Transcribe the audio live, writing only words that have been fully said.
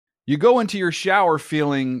You go into your shower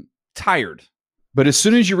feeling tired, but as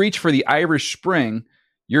soon as you reach for the Irish Spring,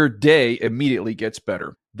 your day immediately gets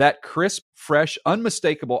better. That crisp, fresh,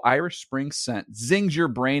 unmistakable Irish Spring scent zings your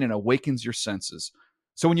brain and awakens your senses.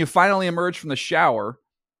 So when you finally emerge from the shower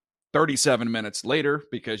 37 minutes later,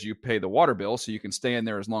 because you pay the water bill so you can stay in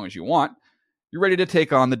there as long as you want, you're ready to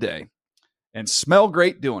take on the day and smell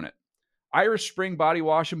great doing it. Irish Spring Body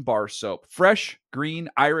Wash and Bar Soap. Fresh, green,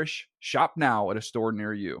 Irish. Shop now at a store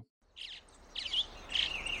near you.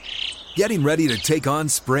 Getting ready to take on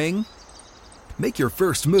spring? Make your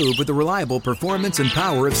first move with the reliable performance and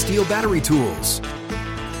power of Steel battery tools.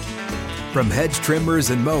 From hedge trimmers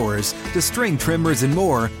and mowers to string trimmers and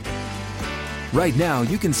more, right now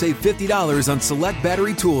you can save $50 on select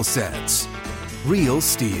battery tool sets. Real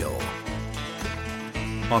Steel.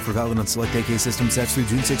 Offer valid on select AK system sets through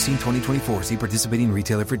June 16, 2024. See participating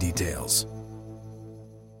retailer for details.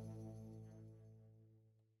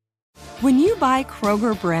 When you buy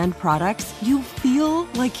Kroger brand products, you feel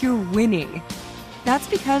like you're winning. That's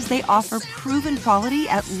because they offer proven quality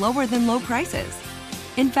at lower than low prices.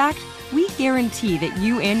 In fact, we guarantee that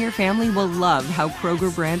you and your family will love how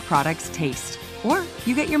Kroger brand products taste, or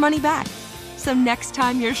you get your money back. So next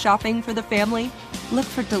time you're shopping for the family, look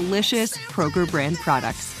for delicious Kroger brand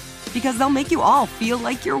products, because they'll make you all feel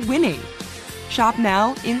like you're winning. Shop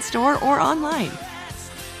now, in-store, or online.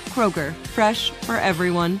 Kroger, fresh for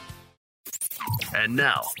everyone. And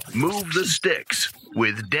now, Move the Sticks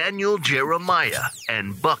with Daniel Jeremiah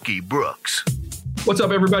and Bucky Brooks. What's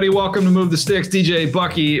up, everybody? Welcome to Move the Sticks. DJ,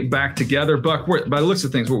 Bucky, back together. Buck, by the looks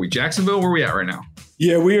of things, where are we? Jacksonville? Where are we at right now?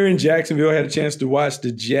 Yeah, we are in Jacksonville. I had a chance to watch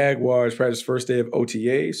the Jaguars practice first day of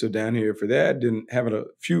OTA, so down here for that. Then having a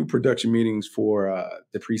few production meetings for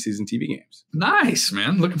the preseason TV games. Nice,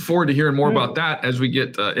 man. Looking forward to hearing more about that as we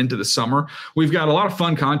get into the summer. We've got a lot of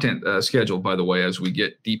fun content scheduled, by the way, as we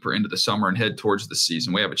get deeper into the summer and head towards the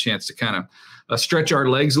season. We have a chance to kind of stretch our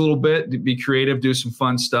legs a little bit, be creative, do some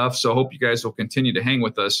fun stuff. So I hope you guys will continue to hang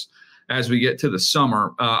with us as we get to the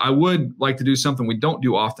summer. I would like to do something we don't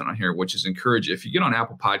do often on here, which is encourage you. If you get on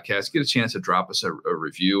Apple Podcasts, get a chance to drop us a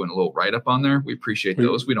review and a little write-up on there. We appreciate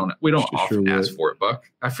those. We don't often ask for it, Buck.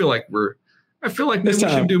 I feel like maybe we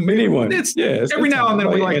should do many ones. It's every now and then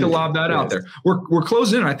we like to lob that out there. We're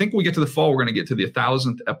closing in. I think when we get to the fall, we're going to get to the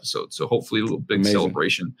 1,000th episode. So hopefully a little big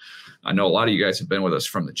celebration. I know a lot of you guys have been with us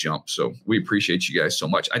from the jump, so we appreciate you guys so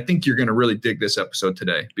much. I think you're going to really dig this episode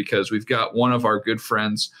today because we've got one of our good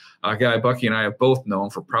friends, a guy Bucky and I have both known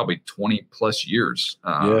for probably 20 plus years,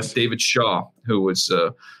 David Shaw, who was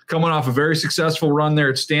coming off a very successful run there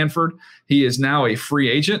at Stanford. He is now a free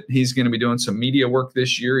agent. He's going to be doing some media work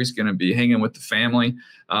this year. He's going to be hanging with the family.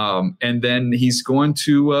 And then he's going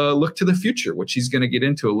to look to the future, which he's going to get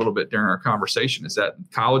into a little bit during our conversation. Is that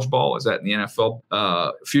college ball? Is that in the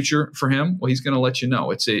NFL future for him? Well, he's going to let you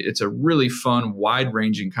know. It's a really fun,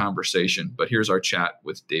 wide-ranging conversation. But here's our chat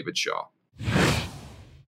with David Shaw.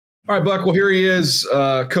 All right, Buck. Well, here he is,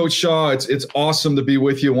 Coach Shaw. It's awesome to be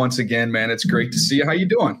with you once again, man. It's great to see you. How you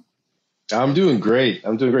doing? I'm doing great,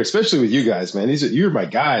 especially with you guys, man. You're my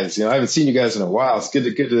guys. You know, I haven't seen you guys in a while. It's good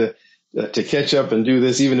to catch up and do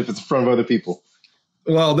this, even if it's in front of other people.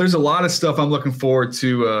 Well, there's a lot of stuff I'm looking forward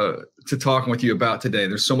to talking with you about today.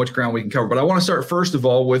 There's so much ground we can cover, but I want to start first of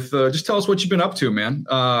all with just tell us what you've been up to, man.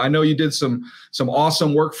 I know you did some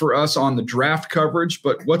awesome work for us on the draft coverage,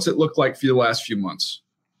 but what's it look like for you the last few months?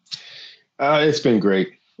 It's been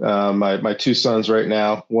great. My two sons right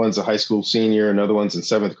now, one's a high school senior, another one's in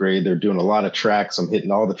 7th grade. They're doing a lot of tracks. I'm hitting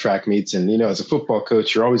all the track meets. And, you know, as a football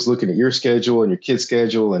coach, you're always looking at your schedule and your kid's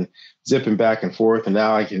schedule and zipping back and forth. And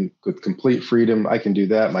now I can, with complete freedom, I can do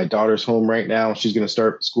that. My daughter's home right now. She's going to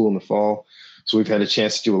start school in the fall. So we've had a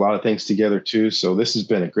chance to do a lot of things together too. So this has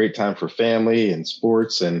been a great time for family and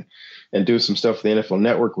sports and do some stuff with the NFL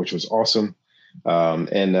Network, which was awesome.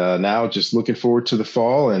 And now just looking forward to the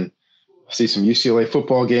fall and see some UCLA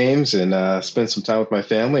football games and spend some time with my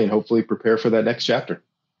family and hopefully prepare for that next chapter.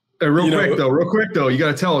 Real quick though, you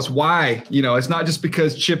got to tell us why. You know, it's not just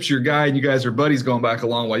because Chip's your guy and you guys are buddies going back a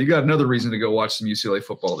long way. You got another reason to go watch some UCLA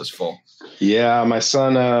football this fall. Yeah, my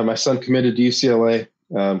son committed to UCLA,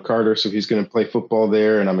 Carter, so he's going to play football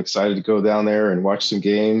there, and I'm excited to go down there and watch some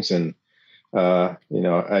games. And I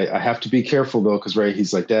have to be careful though, because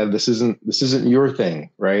he's like, Dad, this isn't your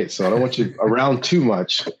thing, right? So I don't want you around too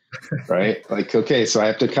much, right? Like, okay, so I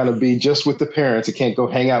have to kind of be just with the parents. I can't go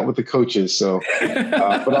hang out with the coaches. So,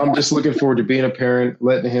 but I'm just looking forward to being a parent,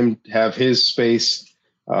 letting him have his space,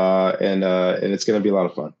 and it's going to be a lot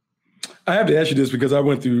of fun. I have to ask you this because I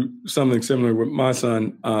went through something similar with my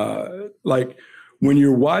son. Like when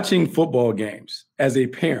you're watching football games as a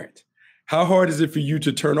parent, how hard is it for you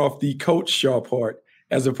to turn off the coach sharp part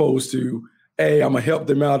as opposed to, hey, I'm going to help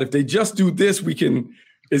them out. If they just do this, we can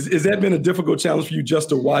 – is that been a difficult challenge for you just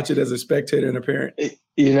to watch it as a spectator and a parent?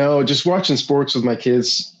 Just watching sports with my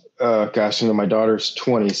kids, my daughter's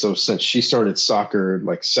 20. So since she started soccer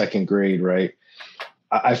like second grade, right,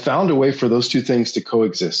 I found a way for those two things to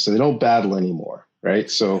coexist. So they don't battle anymore, right?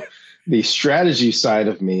 So the strategy side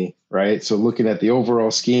of me, right? So looking at the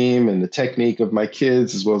overall scheme and the technique of my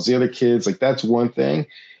kids as well as the other kids, like that's one thing.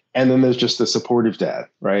 And then there's just the supportive dad,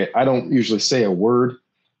 right? I don't usually say a word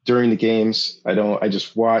during the games. I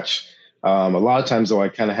just watch. A lot of times, though, I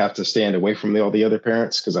kind of have to stand away from all the other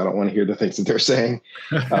parents because I don't want to hear the things that they're saying.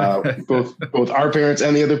 Both our parents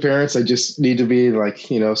and the other parents, I just need to be like,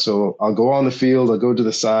 so I'll go on the field, I'll go to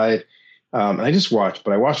the side, and I just watch.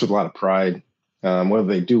 But I watch with a lot of pride, whether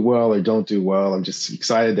they do well or don't do well. I'm just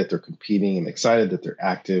excited that they're competing and excited that they're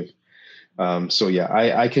active.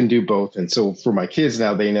 I can do both. And so for my kids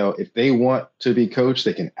now, they know if they want to be coached,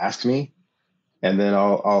 they can ask me, and then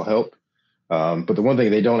I'll help. But the one thing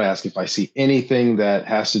they don't ask, if I see anything that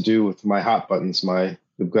has to do with my hot buttons, the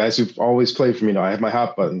guys who've always played for me know I have my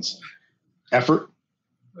hot buttons. Effort,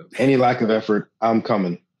 any lack of effort, I'm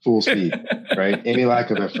coming full speed, right? Any lack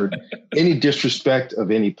of effort, any disrespect of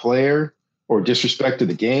any player or disrespect to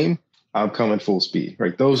the game, I'm coming full speed,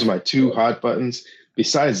 right? Those are my two hot buttons.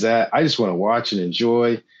 Besides that, I just want to watch and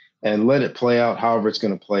enjoy and let it play out however it's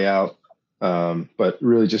going to play out. But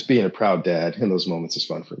really just being a proud dad in those moments is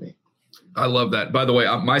fun for me. I love that. By the way,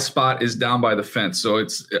 my spot is down by the fence. So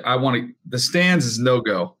the stands is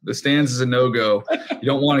no-go. The stands is a no-go. You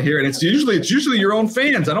don't want to hear it. It's usually your own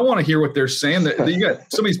fans. I don't want to hear what they're saying. You got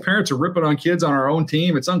some of these parents are ripping on kids on our own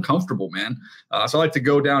team. It's uncomfortable, man. So I like to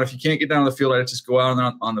go down. If you can't get down to the field, I just go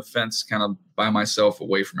out on the fence kind of by myself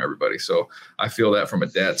away from everybody. So I feel that from a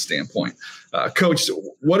dad standpoint. Coach,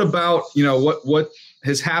 what about, what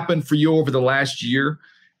has happened for you over the last year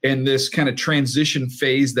in this kind of transition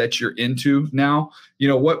phase that you're into now?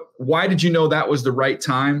 Why did you know that was the right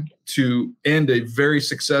time to end a very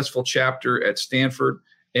successful chapter at Stanford?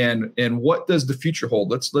 And what does the future hold?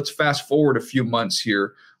 Let's fast forward a few months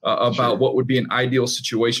here about Sure. What would be an ideal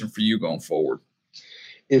situation for you going forward.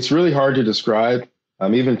 It's really hard to describe.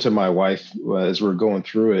 Even to my wife, as we're going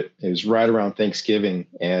through it, it was right around Thanksgiving,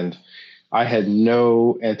 and I had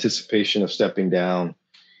no anticipation of stepping down.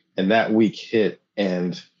 And that week hit,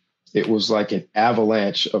 and it was like an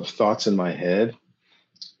avalanche of thoughts in my head,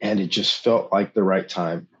 and it just felt like the right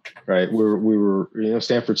time, right? We were,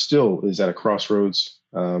 Stanford still is at a crossroads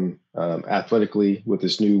athletically with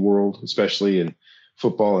this new world, especially in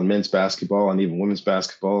football and men's basketball and even women's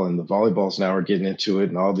basketball, and the volleyballs now are getting into it,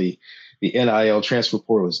 and all the NIL transfer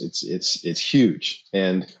portals. It's huge,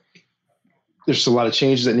 and there's a lot of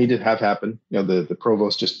changes that need to have happen. The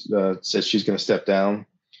provost just said she's going to step down.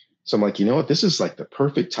 So I'm like, you know what? This is like the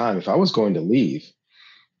perfect time. If I was going to leave,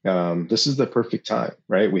 this is the perfect time,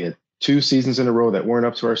 right? We had 2 seasons in a row that weren't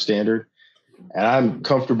up to our standard, and I'm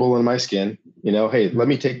comfortable in my skin. Hey, let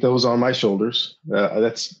me take those on my shoulders.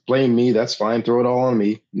 That's blame me. That's fine. Throw it all on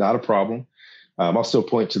me. Not a problem. I'll still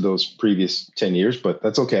point to those previous 10 years, but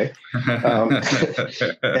that's okay. And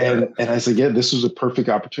I said, yeah, this was a perfect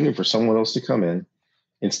opportunity for someone else to come in,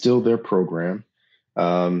 instill their program,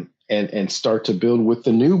 and start to build with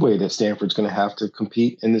the new way that Stanford's going to have to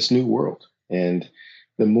compete in this new world. And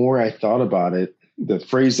the more I thought about it, the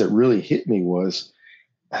phrase that really hit me was,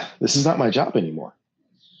 this is not my job anymore.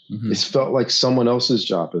 Mm-hmm. It felt like someone else's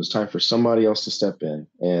job. It was time for somebody else to step in.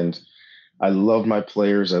 And I love my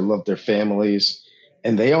players. I love their families.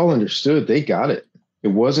 And they all understood. They got it. It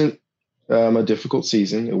wasn't a difficult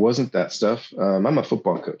season. It wasn't that stuff. I'm a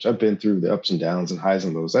football coach. I've been through the ups and downs and highs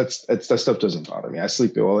and lows. That stuff doesn't bother me. I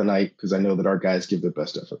sleep well at night because I know that our guys give their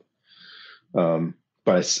best effort.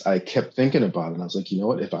 But I kept thinking about it, and I was like, you know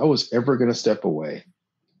what? If I was ever going to step away,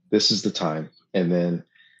 this is the time. And then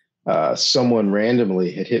someone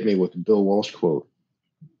randomly had hit me with a Bill Walsh quote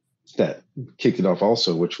that kicked it off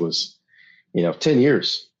also, which was, 10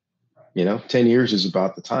 years. 10 years is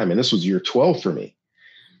about the time. And this was year 12 for me.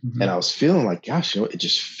 Mm-hmm. And I was feeling like, gosh, it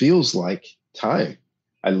just feels like time.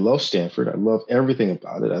 I love Stanford. I love everything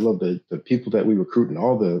about it. I love the people that we recruit in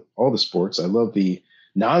all the sports. I love the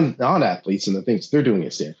non-athletes and the things they're doing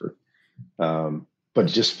at Stanford. But it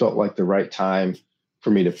just felt like the right time for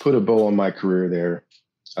me to put a bow on my career there,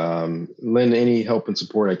 lend any help and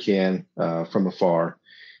support I can from afar,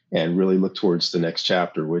 and really look towards the next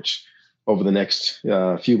chapter, which over the next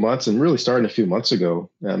few months, and really starting a few months ago,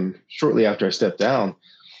 shortly after I stepped down,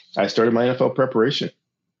 I started my NFL preparation,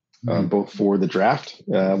 both for the draft,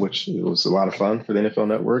 which was a lot of fun for the NFL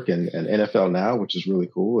Network, and NFL Now, which is really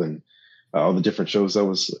cool, and all the different shows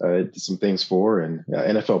I did some things for, and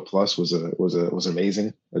NFL Plus was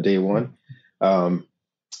amazing. Day one,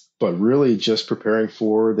 but really just preparing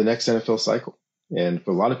for the next NFL cycle. And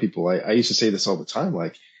for a lot of people, I used to say this all the time,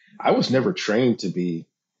 like I was never trained to be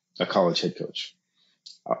a college head coach.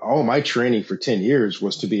 All my training for 10 years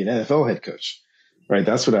was to be an NFL head coach, right?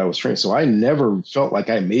 That's what I was trained. So I never felt like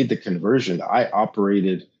I made the conversion. I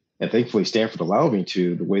operated, and thankfully Stanford allowed me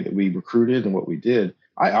to, the way that we recruited and what we did.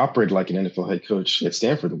 I operated like an NFL head coach at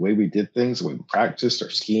Stanford. The way we did things, the way we practiced, our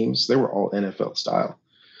schemes, they were all NFL style.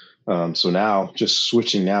 So now just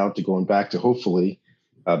switching now to going back to hopefully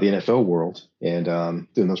the NFL world and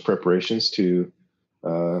doing those preparations to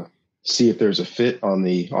see if there's a fit on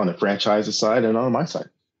the franchise side and on my side.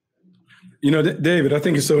 David, I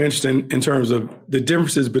think it's so interesting in terms of the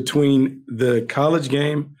differences between the college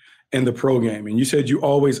game and the pro game. And you said you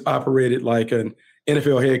always operated like an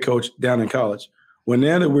NFL head coach down in college. Well,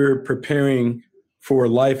 now that we're preparing for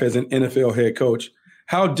life as an NFL head coach,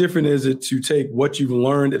 how different is it to take what you've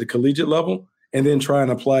learned at the collegiate level and then try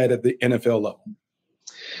and apply it at the NFL level?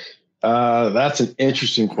 That's an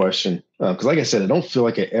interesting question. Because like I said, I don't feel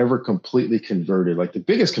like I ever completely converted. Like the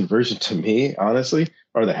biggest conversion to me, honestly,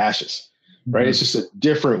 are the hashes, right? Mm-hmm. It's just a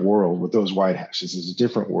different world with those wide hashes. It's a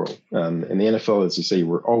different world. And the NFL, as you say,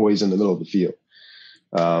 we're always in the middle of the field.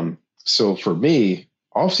 So for me,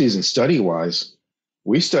 off-season study-wise,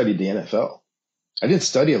 we studied the NFL. I didn't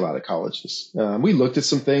study a lot of colleges. We looked at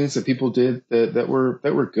some things that people did that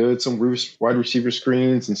were good, some wide receiver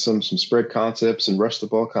screens and some spread concepts and rush the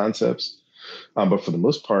ball concepts. But for the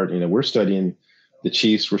most part, we're studying the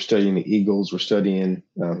Chiefs, we're studying the Eagles, we're studying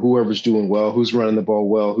whoever's doing well, who's running the ball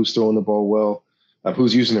well, who's throwing the ball well,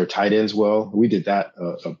 who's using their tight ends well. We did that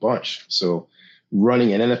a bunch. So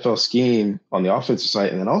running an NFL scheme on the offensive side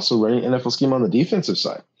and then also running an NFL scheme on the defensive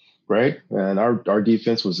side, right? And our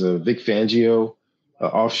defense was a Vic Fangio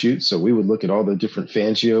offshoot. So we would look at all the different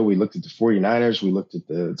Fangio. We looked at the 49ers. We looked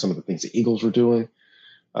at some of the things the Eagles were doing.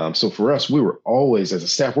 So for us, we were always, as a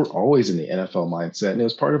staff, we're always in the NFL mindset. And it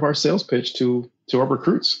was part of our sales pitch to our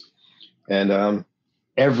recruits. And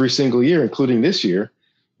every single year, including this year,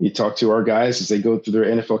 you talk to our guys as they go through their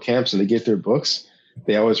NFL camps and they get their books.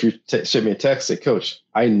 They always send me a text, say, Coach,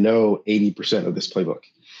 I know 80% of this playbook,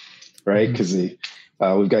 right? Because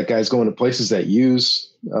we've got guys going to places that use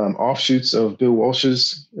offshoots of Bill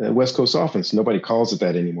Walsh's West Coast offense. Nobody calls it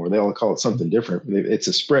that anymore. They all call it something different. It's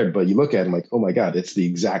a spread, but you look at it like, oh my God, it's the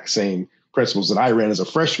exact same principles that I ran as a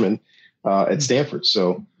freshman at Stanford.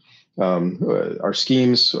 So our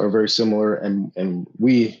schemes are very similar, and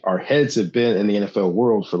our heads have been in the NFL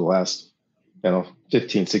world for the last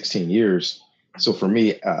 15, 16 years. So for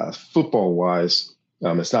me, football wise,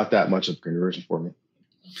 it's not that much of a conversion for me.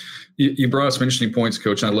 You brought up some interesting points,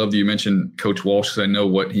 Coach. And I love that you mentioned Coach Walsh because I know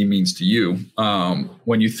what he means to you.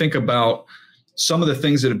 When you think about some of the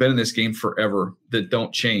things that have been in this game forever that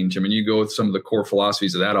don't change, I mean, you go with some of the core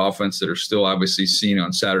philosophies of that offense that are still obviously seen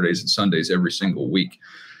on Saturdays and Sundays every single week.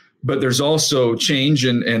 But there's also change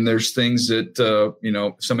and there's things that,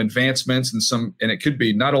 some advancements and it could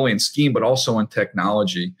be not only in scheme, but also in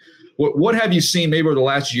technology. What have you seen maybe over the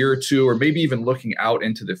last year or two, or maybe even looking out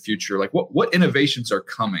into the future? Like what innovations are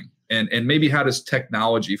coming and maybe how does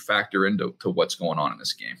technology factor into what's going on in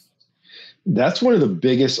this game? That's one of the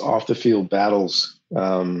biggest off the field battles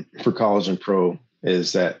for college and pro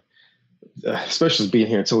is that, especially being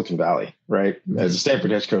here in Silicon Valley, right? As a Stanford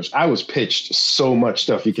head coach, I was pitched so much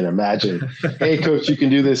stuff you can imagine. Hey, coach, you can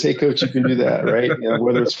do this. Hey, coach, you can do that, right?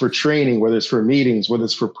 Whether it's for training, whether it's for meetings, whether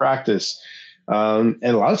it's for practice. And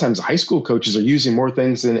a lot of times high school coaches are using more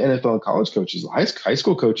things than NFL and college coaches. High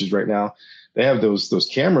school coaches right now, they have those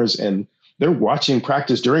cameras and they're watching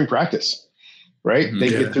practice during practice, right? Mm-hmm. They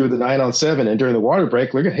get through the 9-on-7 and during the water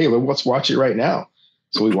break, look at, hey, let's watch it right now.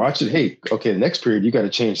 So we watch it. Hey, okay, the next period, you got to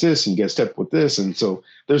change this and you got to step with this. And so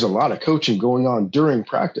there's a lot of coaching going on during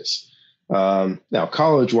practice. Now,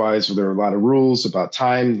 college-wise, there are a lot of rules about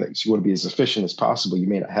time. Like, you want to be as efficient as possible. You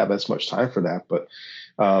may not have as much time for that, but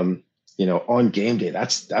on game day,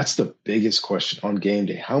 that's the biggest question on game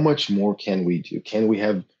day. How much more can we do? Can we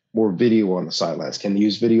have more video on the sidelines? Can they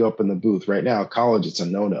use video up in the booth? Right now, college, it's a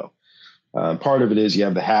no-no. Part of it is you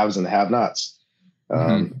have the haves and the have-nots.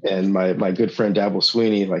 And my good friend Dabble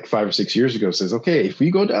Sweeney, like 5 or 6 years ago, says, okay, if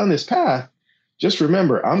we go down this path, just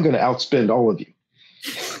remember, I'm going to outspend all of you.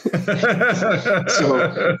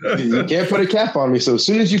 So you can't put a cap on me. So as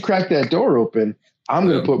soon as you crack that door open, I'm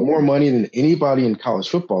going to put more money than anybody in college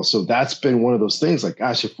football. So that's been one of those things like,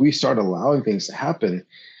 gosh, if we start allowing things to happen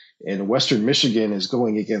and Western Michigan is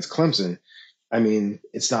going against Clemson, I mean,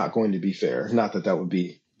 it's not going to be fair. Not that would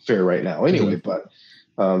be fair right now anyway, but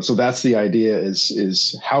So that's the idea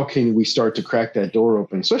is how can we start to crack that door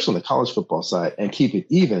open, especially on the college football side, and keep it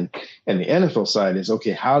even. And the NFL side is,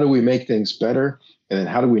 okay, how do we make things better? And then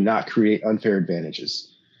how do we not create unfair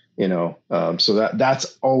advantages? So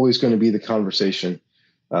that's always going to be the conversation.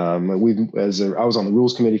 I was on the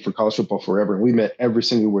rules committee for college football forever, and we met every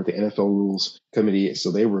single year with the NFL rules committee.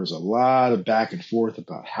 So there was a lot of back and forth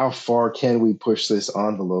about how far can we push this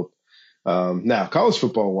envelope. Now, college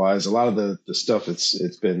football wise, a lot of the stuff it's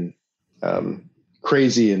been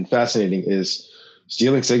crazy and fascinating is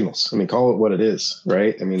stealing signals. I mean, call it what it is,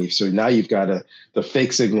 right? I mean, so now you've got the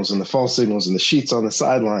fake signals and the false signals and the sheets on the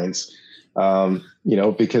sidelines,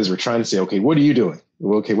 because we're trying to say, okay, what are you doing?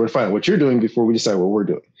 Well, okay, we're finding what you're doing before we decide what we're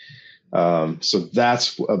doing. So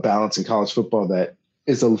that's a balance in college football that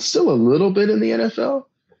is still a little bit in the NFL.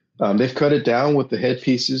 They've cut it down with the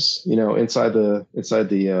headpieces, inside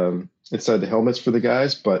the helmets for the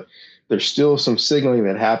guys, but there's still some signaling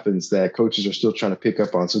that happens that coaches are still trying to pick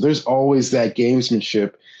up on. So there's always that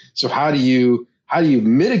gamesmanship. So how do you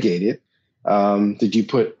mitigate it? Did you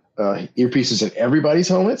put earpieces in everybody's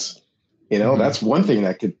helmets? That's one thing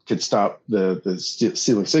that could stop the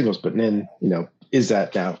stealing signals. But then, is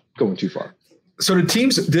that now going too far? So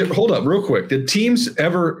hold up real quick. Did teams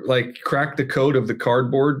ever crack the code of the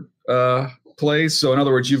cardboard plays? So in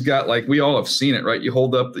other words, you've got we all have seen it, right? You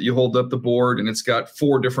hold up the board and it's got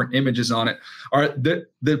 4 different images on it. All right, did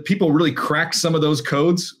people really crack some of those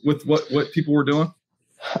codes with what people were doing?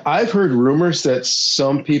 I've heard rumors that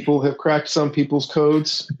some people have cracked some people's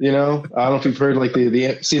codes. I don't know if you've heard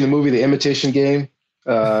seen the movie The Imitation Game,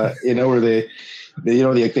 where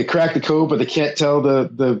they crack the code, but they can't tell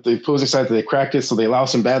the opposing side that they cracked it, so they allow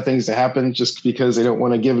some bad things to happen just because they don't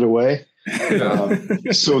want to give it away.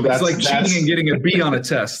 So that's like cheating and getting a B on a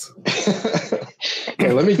test.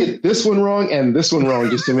 Okay, let me get this one wrong and this one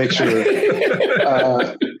wrong just to make sure.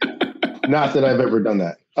 Not that I've ever done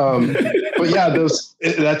that. But yeah,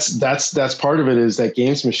 that's part of it, is that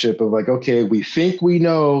gamesmanship of okay, we think we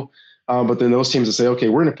know, but then those teams will say, okay,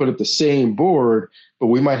 we're going to put up the same board, but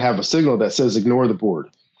we might have a signal that says ignore the board,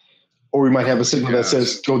 or we might have a signal that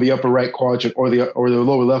says go the upper right quadrant or the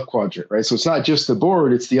lower left quadrant, right? So it's not just the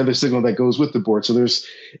board; it's the other signal that goes with the board. So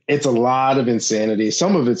it's a lot of insanity.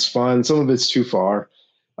 Some of it's fun, some of it's too far.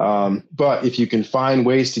 But if you can find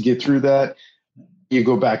ways to get through that, you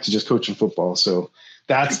go back to just coaching football. So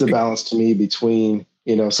that's the balance to me between,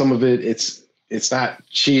 some of it, it's not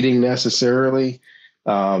cheating necessarily,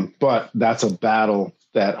 but that's a battle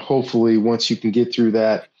that hopefully once you can get through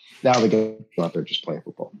that, now they're going out there just playing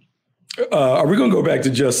football. Are we going to go back to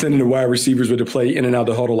just sending the wide receivers with the play in and out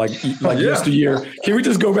the huddle like yesteryear? Can we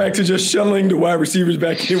just go back to just shuttling the wide receivers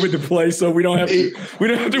back in with the play so we don't have to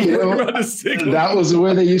worry about the signal? That was the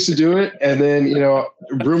way they used to do it. And then,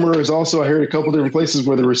 rumor is also, I heard a couple different places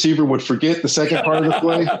where the receiver would forget the second part of the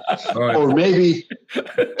play, or maybe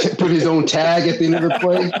put his own tag at the end of the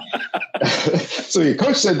play. So your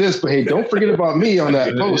coach said this, but hey, don't forget about me on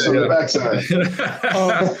that post on the backside.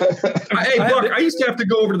 Hey, Buck, I used to have to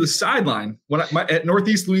go over to the sideline at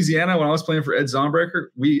Northeast Louisiana when I was playing for Ed Zombrecker.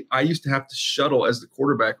 I used to have to shuttle as the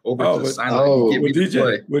quarterback over to the sideline.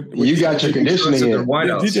 You got your conditioning in.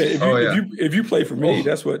 DJ, if you play for me,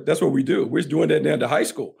 that's what we do. We're doing that down to high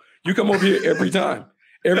school. You come over here every time.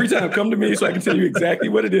 Every time, come to me so I can tell you exactly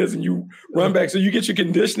what it is, and you run back. So you get your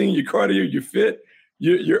conditioning, your cardio, your fit.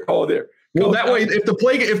 You're all there. Well, that way, if the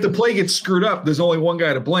play gets screwed up, there's only one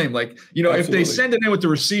guy to blame. Absolutely. If they send it in with the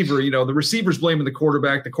receiver, the receiver's blaming the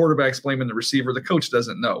quarterback's blaming the receiver. The coach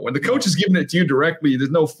doesn't know. When the coach is giving it to you directly,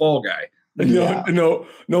 there's no fall guy.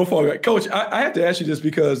 No fall guy. Coach, I have to ask you this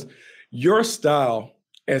because your style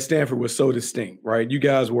at Stanford was so distinct, right? You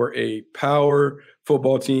guys were a power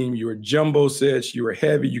football team. You were jumbo sets. You were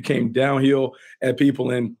heavy. You came downhill at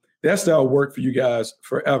people, and that style worked for you guys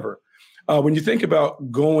forever. When you think about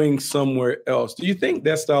going somewhere else, do you think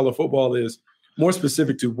that style of football is more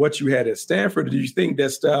specific to what you had at Stanford, or do you think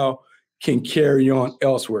that style can carry on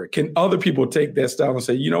elsewhere? Can other people take that style and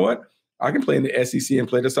say, you know what, I can play in the SEC and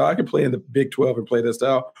play that style. I can play in the Big 12 and play that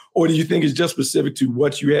style. Or do you think it's just specific to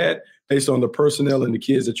what you had based on the personnel and the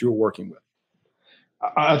kids that you were working with?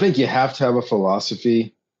 I think you have to have a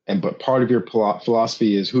philosophy, but part of your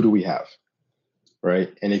philosophy is who do we have,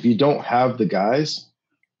 right? And if you don't have the guys,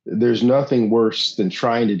 there's nothing worse than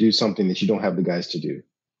trying to do something that you don't have the guys to do.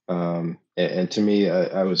 And to me,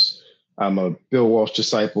 I'm a Bill Walsh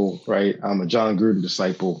disciple, right? I'm a John Gruden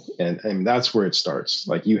disciple. And that's where it starts.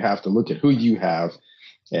 You have to look at who you have.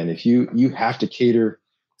 And if you have to cater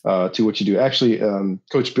to what you do. Actually,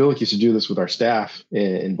 Coach Billick used to do this with our staff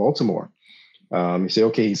in Baltimore. He said,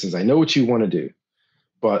 okay, he says, I know what you want to do,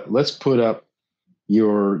 but let's put up,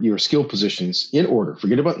 your skill positions in order.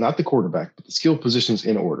 Forget about not the quarterback, but the skill positions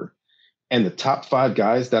in order. And the top 5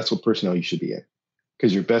 guys, that's what personnel you should be in,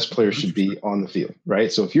 because your best players should be on the field, right?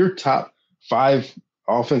 So if your top 5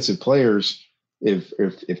 offensive players, if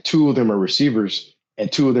 2 of them are receivers and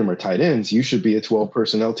 2 of them are tight ends, you should be a 12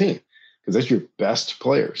 personnel team, because that's your best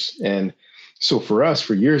players. And so for us,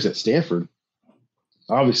 for years at Stanford,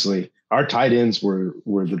 obviously our tight ends were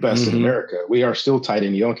the best in America. We are still tight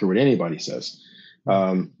end. You don't care what anybody says.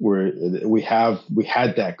 We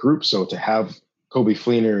had that group. So to have Kobe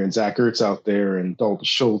Fleener and Zach Ertz out there and Dalton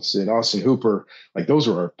Schultz and Austin Hooper, like those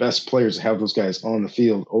were our best players, to have those guys on the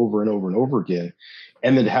field over and over and over again.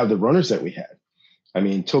 And then to have the runners that we had. I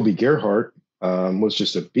mean, Toby Gerhart was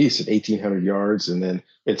just a beast at 1,800 yards. And then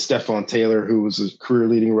it's Stephon Taylor, who was a career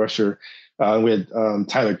leading rusher. We had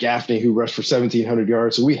Tyler Gaffney, who rushed for 1,700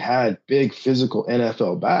 yards. So we had big physical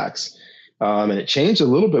NFL backs. And it changed a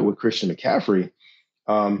little bit with Christian McCaffrey,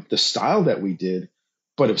 the style that we did,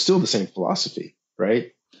 but it was still the same philosophy,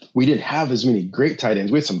 right? We didn't have as many great tight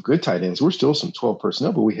ends. We had some good tight ends. We're still some 12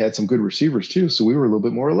 personnel, but we had some good receivers too. So we were a little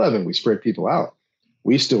bit more 11. We spread people out.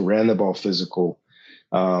 We still ran the ball physical.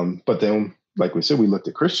 But then, like we said, we looked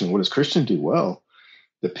at Christian. What does Christian do well?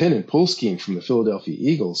 The pin and pull scheme from the Philadelphia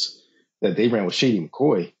Eagles that they ran with Shady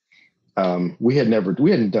McCoy. We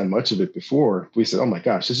hadn't done much of it before. We said, oh my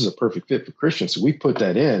gosh, this is a perfect fit for Christian. So we put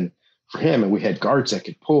that in for him, and we had guards that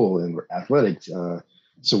could pull and were athletic.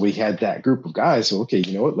 So we had that group of guys. So, okay,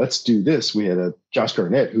 you know what, let's do this. We had a Josh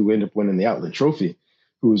Garnett, who ended up winning the Outland Trophy,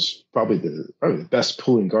 who was probably the best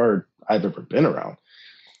pulling guard I've ever been around.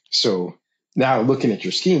 So now looking at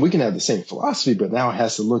your scheme, we can have the same philosophy, but now it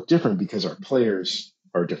has to look different because our players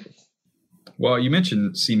are different. Well, you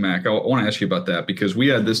mentioned C-Mac. I want to ask you about that, because we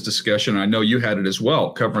had this discussion. I know you had it as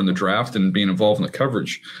well, covering the draft and being involved in the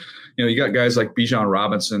coverage. You know, you got guys like Bijan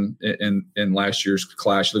Robinson in last year's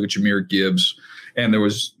class. Look at Jahmyr Gibbs. And there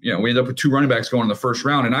was, we ended up with 2 running backs going in the first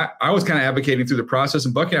round. And I was kind of advocating through the process,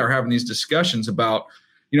 and Bucky and I were having these discussions about,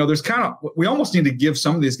 there's we almost need to give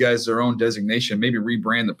some of these guys their own designation, maybe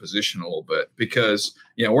rebrand the position a little bit, because,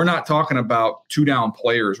 we're not talking about 2-down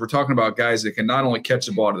players. We're talking about guys that can not only catch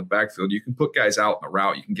the ball out of the backfield, you can put guys out in the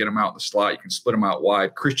route, you can get them out in the slot, you can split them out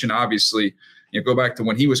wide. Christian, obviously, go back to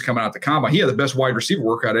when he was coming out the combine, he had the best wide receiver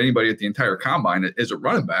workout of anybody at the entire combine as a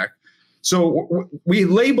running back. So we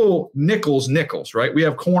label nickels, right? We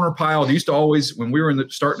have corner pile. They used to always, when we were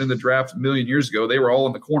starting in the draft a million years ago, they were all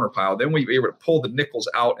in the corner pile. Then we were able to pull the nickels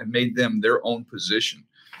out and made them their own position.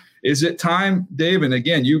 Is it time, Dave? And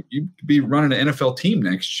again, you could be running an NFL team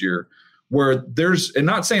next year where and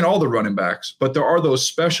not saying all the running backs, but there are those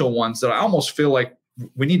special ones that I almost feel like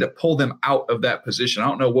we need to pull them out of that position. I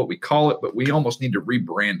don't know what we call it, but we almost need to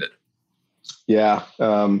rebrand it. Yeah.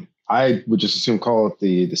 I would just assume call it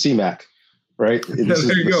the C-Mac. Right. This is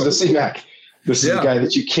the C-Mac. This is the guy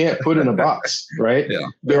that you can't put in a box. Right. Yeah.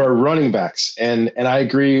 There are running backs. And I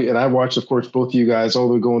agree. And I watched, of course, both of you guys all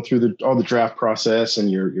the way going through all the draft process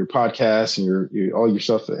and your podcast and all your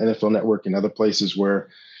stuff at NFL Network and other places, where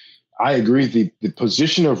I agree the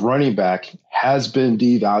position of running back has been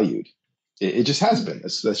devalued. It just has been.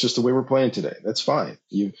 That's just the way we're playing today. That's fine.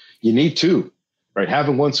 You need 2. Right.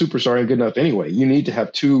 Having 1 superstar ain't good enough anyway. You need to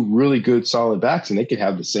have 2 really good, solid backs, and they can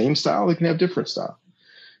have the same style. They can have different style.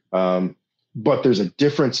 But there's a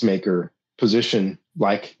difference maker position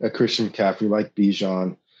like a Christian McCaffrey, like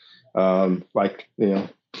Bijan, like,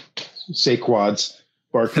 Saquon's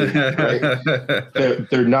Barkley. Right?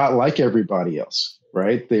 They're not like everybody else.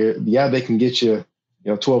 Right. They can get you,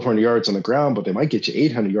 1,200 yards on the ground, but they might get you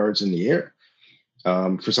 800 yards in the air.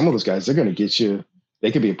 For some of those guys, they're going to get you.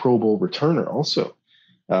 They could be a Pro Bowl returner also.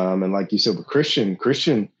 And like you said, with Christian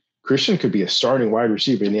could be a starting wide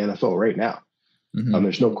receiver in the NFL right now. Mm-hmm.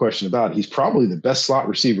 There's no question about it. He's probably the best slot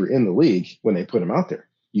receiver in the league when they put him out there.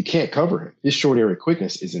 You can't cover him. His short area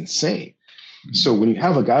quickness is insane. Mm-hmm. So when you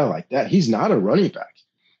have a guy like that, he's not a running back,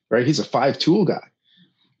 right? He's a 5-tool guy,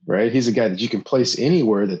 right? He's a guy that you can place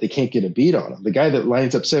anywhere that they can't get a beat on him. The guy that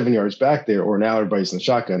lines up 7 yards back there, or now everybody's in the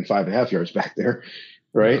shotgun 5.5 yards back there,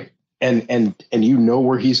 right? Mm-hmm. And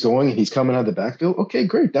where he's going and he's coming out of the backfield. Okay,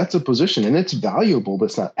 great. That's a position, and it's valuable, but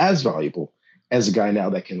it's not as valuable as a guy now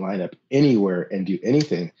that can line up anywhere and do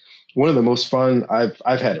anything. One of the most fun I've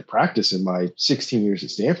had to practice in my 16 years at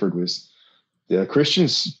Stanford was the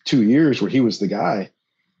Christian's 2 years where he was the guy.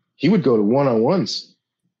 He would go to one-on-ones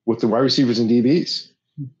with the wide receivers and DBs.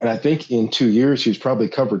 And I think in 2 years, he was probably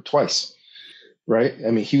covered twice. right?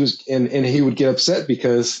 I mean, he was, and he would get upset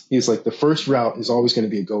because he's like, the first route is always going to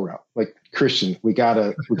be a go route. Like, Christian, we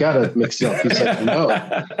gotta mix it up. He's like,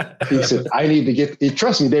 no. He said, I need to get.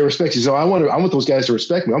 Trust me, they respect you. So I want those guys to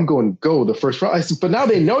respect me. I'm going to go the first route. I said, but now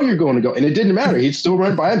they know you're going to go, and it didn't matter. He'd still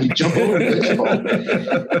run by him. He'd jump over and catch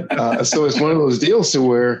the ball. So it's one of those deals to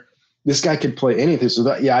where this guy could play anything. So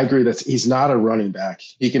that, yeah, I agree. He's not a running back.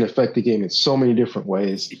 He can affect the game in so many different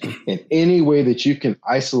ways, and any way that you can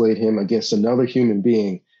isolate him against another human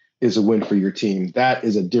being is a win for your team. That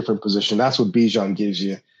is a different position. That's what Bijan gives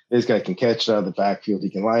you. This guy can catch it out of the backfield. He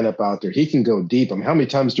can line up out there. He can go deep. I mean, how many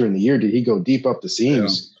times during the year did he go deep up the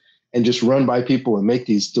seams and just run by people and make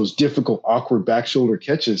those difficult, awkward back shoulder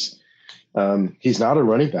catches? He's not a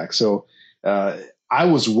running back. So I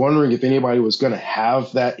was wondering if anybody was going to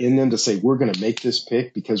have that in them to say, we're going to make this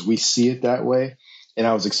pick because we see it that way. And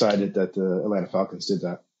I was excited that the Atlanta Falcons did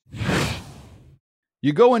that.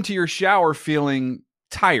 You go into your shower feeling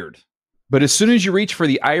tired, but as soon as you reach for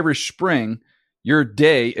the Irish Spring, your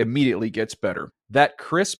day immediately gets better. That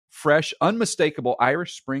crisp, fresh, unmistakable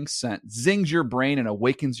Irish Spring scent zings your brain and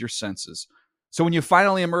awakens your senses. So when you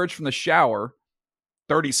finally emerge from the shower,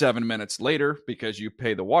 37 minutes later, because you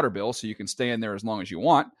pay the water bill so you can stay in there as long as you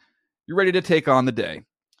want, you're ready to take on the day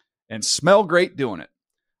and smell great doing it.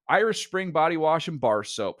 Irish Spring Body Wash and Bar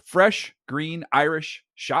Soap. Fresh, green, Irish.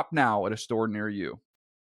 Shop now at a store near you.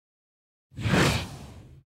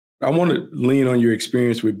 I want to lean on your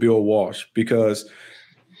experience with Bill Walsh because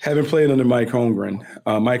having played under Mike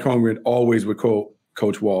Holmgren always would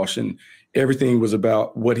Coach Walsh, and everything was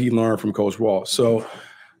about what he learned from Coach Walsh. So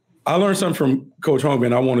I learned something from Coach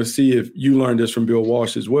Holmgren. I want to see if you learned this from Bill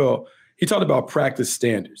Walsh as well. He talked about practice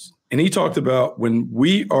standards, and he talked about when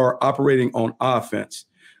we are operating on offense,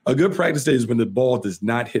 a good practice day is when the ball does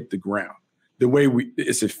not hit the ground. The way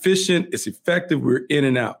it's efficient, it's effective, we're in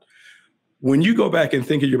and out. When you go back and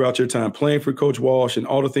think about your time playing for Coach Walsh and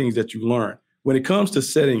all the things that you learned, when it comes to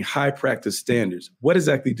setting high practice standards, what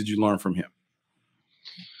exactly did you learn from him?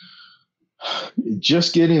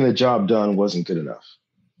 Just getting the job done wasn't good enough,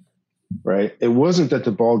 right? It wasn't that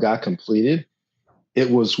the ball got completed. It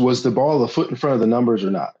was the ball a foot in front of the numbers or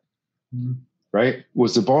not, right?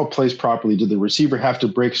 Was the ball placed properly? Did the receiver have to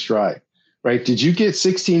break stride, right? Did you get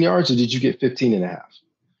 16 yards or did you get 15 and a half?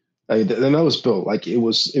 And that was Bill. Like it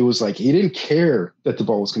was like he didn't care that the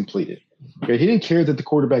ball was completed. Okay? He didn't care that the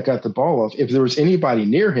quarterback got the ball off. If there was anybody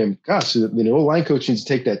near him, gosh, the line coach needs to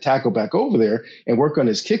take that tackle back over there and work on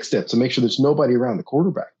his kick step to make sure there's nobody around the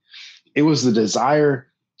quarterback. It was the desire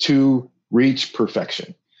to reach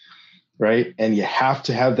perfection, right? And you have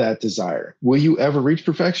to have that desire. Will you ever reach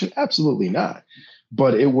perfection? Absolutely not.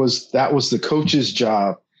 But that was the coach's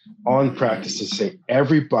job on practice to say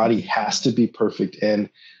everybody has to be perfect. And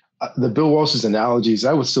the Bill Walsh's analogies,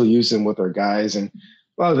 I would still use them with our guys. And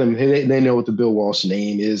a lot of them, they know what the Bill Walsh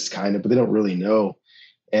name is kind of, but they don't really know.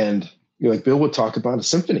 And like Bill would talk about a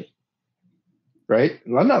symphony, right?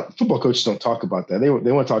 Football coaches don't talk about that. They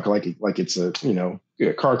want to talk like it's a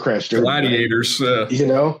car crash. Gladiators.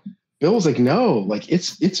 Bill was like, no, like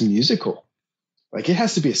it's musical. Like it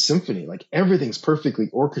has to be a symphony. Like everything's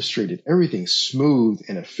perfectly orchestrated. Everything's smooth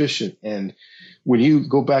and efficient. And when you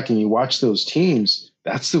go back and you watch those teams,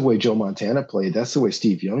 that's the way Joe Montana played. That's the way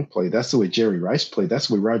Steve Young played. That's the way Jerry Rice played. That's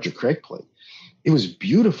the way Roger Craig played. It was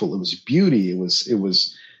beautiful. It was beauty. It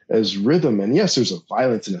was rhythm. And yes, there's a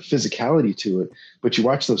violence and a physicality to it. But you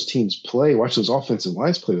watch those teams play, watch those offensive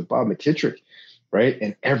lines play with Bob McKittrick, right?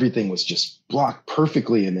 And everything was just blocked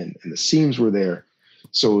perfectly. And the seams were there.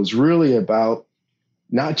 So it was really about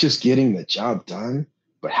not just getting the job done,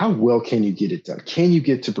 but how well can you get it done? Can you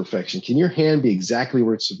get to perfection? Can your hand be exactly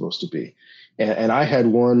where it's supposed to be? And I had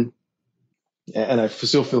one, and I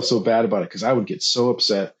still feel so bad about it because I would get so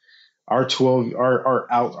upset. Our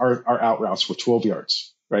out routes were 12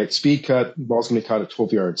 yards, right? Speed cut, ball's gonna be caught at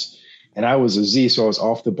 12 yards. And I was a Z, so I was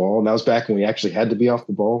off the ball. And that was back when we actually had to be off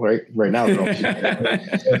the ball, right? Right now,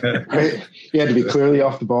 right? You had to be clearly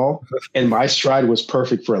off the ball. And my stride was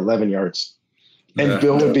perfect for 11 yards. And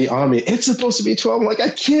Bill would be on me. It's supposed to be 12. I'm like, I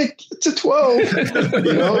can't get to 12,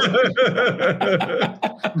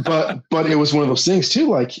 But it was one of those things too.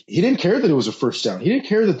 Like he didn't care that it was a first down. He didn't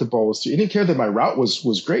care that the ball was through. He didn't care that my route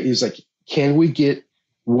was great. He was like, can we get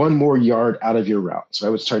one more yard out of your route? So I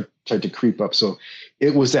would try to creep up. So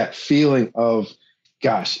it was that feeling of,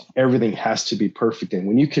 gosh, everything has to be perfect. And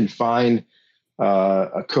when you can find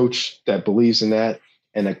a coach that believes in that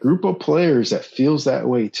and a group of players that feels that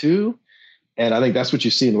way too. And I think that's what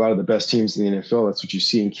you see in a lot of the best teams in the NFL. That's what you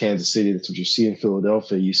see in Kansas City. That's what you see in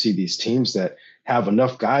Philadelphia. You see these teams that have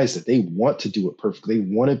enough guys that they want to do it perfect. They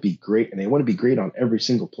want to be great, and they want to be great on every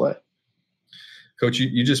single play. Coach,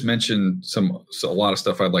 you just mentioned a lot of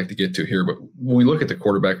stuff I'd like to get to here, but when we look at the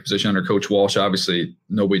quarterback position under Coach Walsh, obviously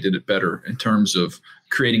nobody did it better in terms of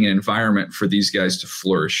creating an environment for these guys to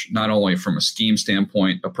flourish, not only from a scheme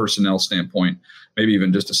standpoint, a personnel standpoint, maybe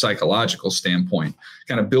even just a psychological standpoint,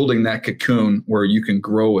 kind of building that cocoon where you can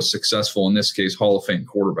grow a successful, in this case, Hall of Fame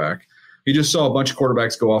quarterback. You just saw a bunch of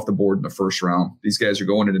quarterbacks go off the board in the first round. These guys are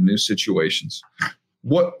going into new situations.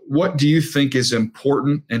 What do you think is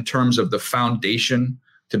important in terms of the foundation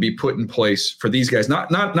to be put in place for these guys?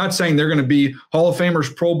 Not saying they're going to be Hall of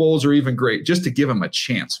Famers, Pro Bowls, or even great, just to give them a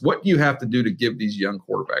chance. What do you have to do to give these young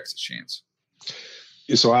quarterbacks a chance?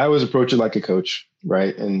 So I always approach it like a coach,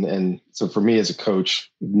 right? And so for me as a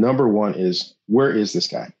coach, number one is, where is this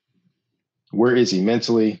guy? Where is he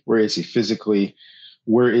mentally? Where is he physically?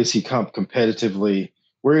 Where is he competitively?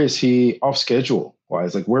 Where is he off schedule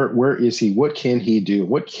wise? Like where is he? What can he do?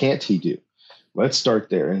 What can't he do? Let's start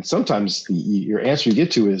there. And sometimes your answer you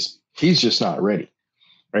get to is he's just not ready,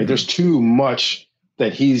 right? Mm-hmm. There's too much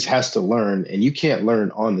that he has to learn, and you can't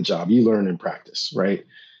learn on the job. You learn in practice, right?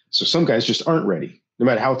 So some guys just aren't ready, no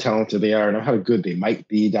matter how talented they are and how good they might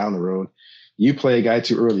be down the road. You play a guy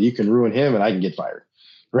too early, you can ruin him, and I can get fired,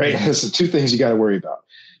 right? That's the two things you got to worry about.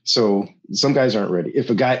 So some guys aren't ready. If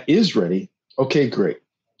a guy is ready, okay, great.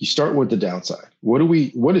 You start with the downside.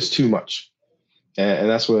 What is too much? And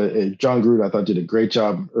that's what John Gruden, I thought, did a great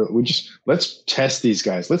job. Let's test these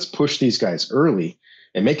guys. Let's push these guys early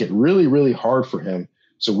and make it really, really hard for him,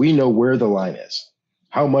 so we know where the line is.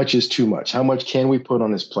 How much is too much? How much can we put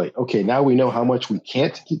on his plate? Okay, now we know how much we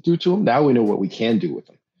can't do to him. Now we know what we can do with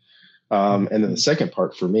him. And then the second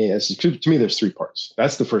part for me is, to me, there's three parts.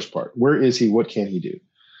 That's the first part. Where is he? What can he do?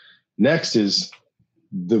 Next is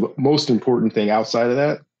the most important thing outside of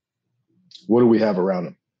that. What do we have around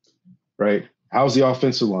him, right? How's the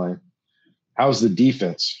offensive line? How's the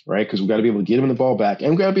defense, right? Because we've got to be able to get him the ball back, and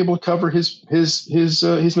we've got to be able to cover his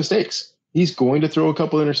mistakes. He's going to throw a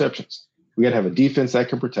couple of interceptions. We got to have a defense that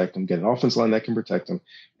can protect him, get an offensive line that can protect him,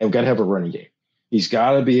 and we've got to have a running game. He's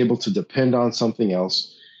got to be able to depend on something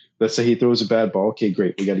else. Let's say he throws a bad ball. Okay,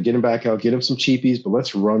 great. We got to get him back out, get him some cheapies, but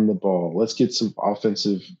let's run the ball. Let's get some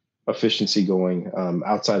offensive efficiency going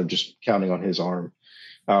outside of just counting on his arm.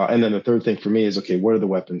 And then the third thing for me is, okay, what are the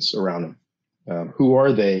weapons around him? Who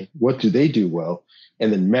are they? What do they do well?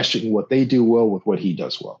 And then meshing what they do well with what he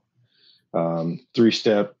does well.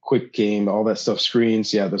 3-step, quick game, all that stuff,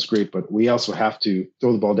 screens. Yeah, that's great. But we also have to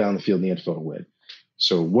throw the ball down the field in the NFL to win.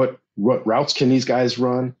 So what routes can these guys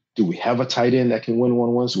run? Do we have a tight end that can win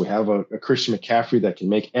one-on-ones? Do we have a Christian McCaffrey that can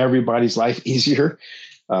make everybody's life easier?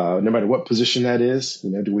 No matter what position that is.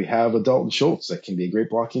 Do we have a Dalton Schultz that can be a great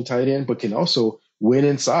blocking tight end, but can also win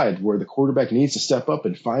inside where the quarterback needs to step up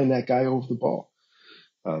and find that guy over the ball?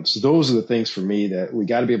 So those are the things for me that we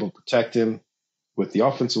got to be able to protect him with the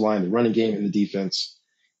offensive line, the running game, and the defense.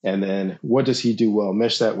 And then what does he do well?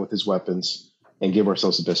 Mesh that with his weapons and give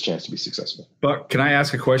ourselves the best chance to be successful. Buck, can I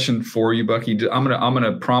ask a question for you, Bucky? I'm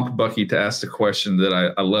gonna prompt Bucky to ask the question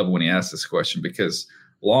that I love when he asks this question, because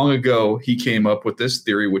long ago he came up with this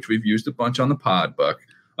theory, which we've used a bunch on the pod, Buck,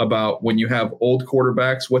 about when you have old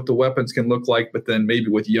quarterbacks, what the weapons can look like, but then maybe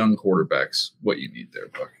with young quarterbacks, what you need there,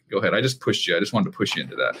 Buck. Go ahead. I just pushed you. I just wanted to push you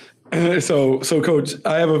into that. So Coach,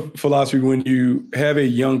 I have a philosophy when you have a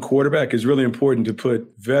young quarterback, it's really important to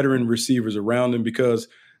put veteran receivers around them, because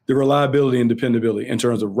the reliability and dependability in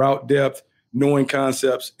terms of route depth, knowing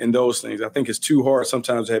concepts, and those things. I think it's too hard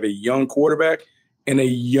sometimes to have a young quarterback and a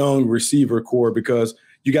young receiver core, because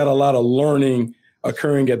you got a lot of learning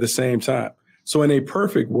occurring at the same time. So in a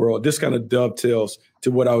perfect world, this kind of dovetails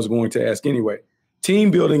to what I was going to ask anyway.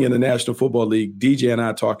 Team building in the National Football League, DJ and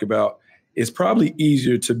I talked about, it's probably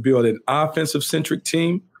easier to build an offensive-centric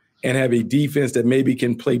team and have a defense that maybe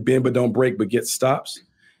can play bend but don't break but get stops.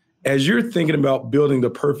 As you're thinking about building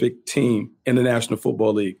the perfect team in the National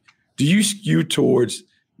Football League, do you skew towards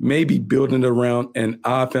maybe building it around an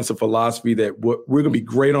offensive philosophy that we're going to be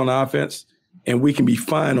great on offense and we can be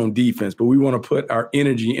fine on defense, but we want to put our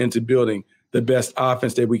energy into building the best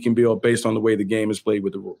offense that we can build based on the way the game is played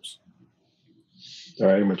with the rules? All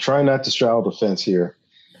right, I'm going to try not to straddle the fence here.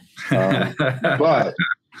 But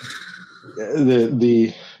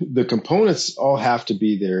the components all have to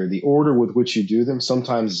be there. The order with which you do them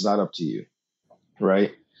sometimes is not up to you,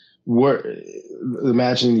 right?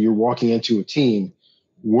 Imagine you're walking into a team.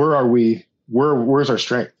 Where are we? Where's our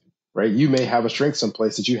strength, right? You may have a strength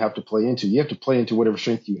someplace that you have to play into. You have to play into whatever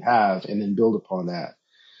strength you have and then build upon that.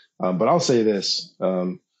 But I'll say this.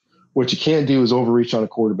 What you can't do is overreach on a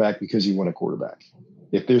quarterback because you want a quarterback.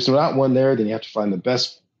 If there's not one there, then you have to find the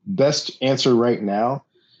best answer right now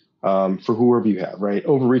for whoever you have, right?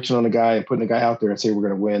 Overreaching on a guy and putting a guy out there and say we're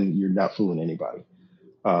going to win, you're not fooling anybody.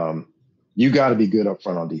 You got to be good up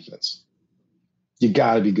front on defense. You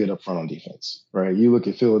got to be good up front on defense, right? You look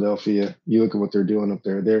at Philadelphia, you look at what they're doing up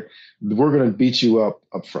there. We're going to beat you up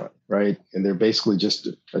front, right? And they're basically just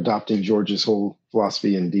adopting George's whole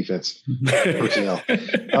philosophy in defense personnel.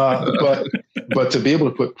 But to be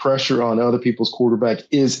able to put pressure on other people's quarterback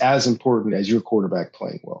is as important as your quarterback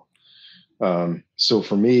playing well. So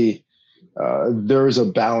for me, there is a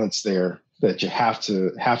balance there that you have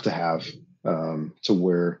to have to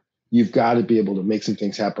where you've got to be able to make some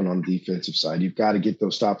things happen on the defensive side. You've got to get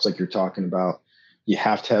those stops like you're talking about. You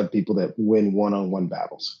have to have people that win one-on-one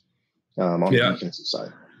battles on the defensive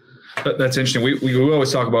side. That's interesting. We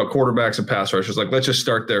always talk about quarterbacks and pass rushers. Like, let's just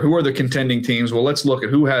start there. Who are the contending teams? Well, let's look at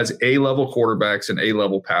who has A-level quarterbacks and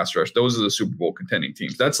A-level pass rush. Those are the Super Bowl contending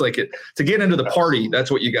teams. That's like it. To get into the party, that's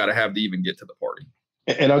what you got to have to even get to the party.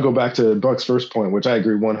 And I'll go back to Buck's first point, which I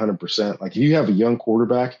agree 100%. Like, if you have a young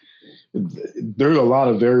quarterback, there are a lot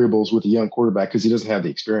of variables with a young quarterback because he doesn't have the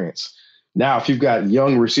experience. Now, if you've got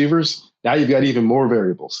young receivers, now you've got even more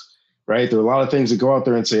variables, right? There are a lot of things that go out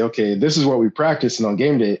there and say, okay, this is what we practiced, and on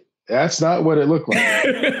game day, that's not what it looked like,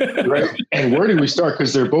 right? And where do we start?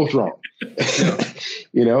 Because they're both wrong.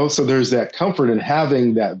 So there's that comfort in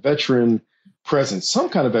having that veteran presence, some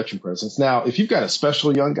kind of veteran presence. Now, if you've got a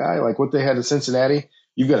special young guy, like what they had in Cincinnati,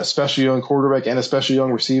 you've got a special young quarterback and a special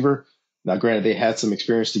young receiver. Now, granted, they had some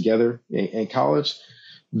experience together in college.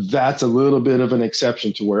 That's a little bit of an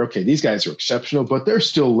exception to where, okay, these guys are exceptional, but they're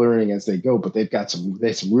still learning as they go, but they have some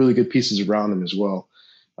really good pieces around them as well.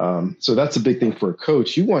 So that's a big thing for a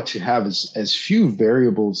coach. You want to have as few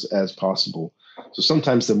variables as possible. So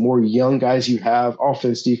sometimes the more young guys you have,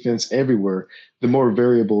 offense, defense, everywhere, the more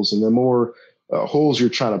variables and the more holes you're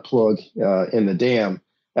trying to plug in the dam,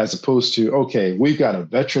 as opposed to, okay, we've got a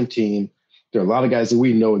veteran team. There are a lot of guys that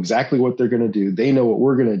we know exactly what they're going to do. They know what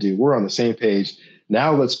we're going to do. We're on the same page.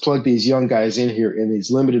 Now let's plug these young guys in here in these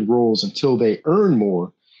limited roles until they earn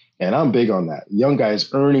more. And I'm big on that. Young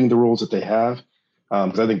guys earning the roles that they have.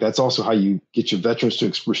 Because I think that's also how you get your veterans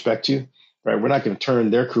to respect you, right? We're not going to turn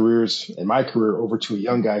their careers and my career over to a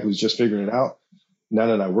young guy who's just figuring it out. No.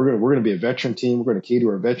 We're going to be a veteran team. We're going to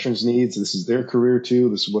cater our veterans' needs. This is their career too.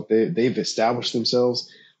 This is what they've established themselves.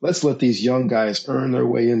 Let's let these young guys earn their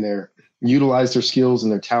way in there, utilize their skills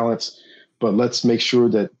and their talents, but let's make sure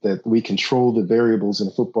that we control the variables in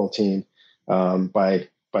a football team by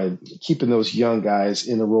keeping those young guys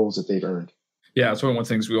in the roles that they've earned. Yeah, that's one of the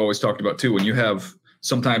things we always talked about too. When you have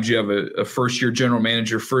sometimes you have a first-year general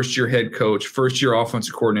manager, first-year head coach, first-year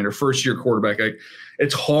offensive coordinator, first-year quarterback.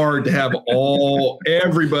 It's hard to have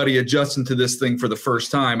everybody adjusting to this thing for the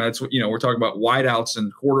first time. That's what we're talking about wideouts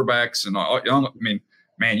and quarterbacks and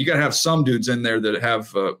man, you got to have some dudes in there that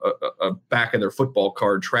have a back of their football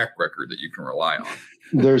card track record that you can rely on.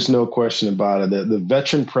 There's no question about it. The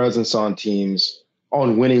veteran presence on teams,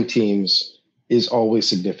 on winning teams, is always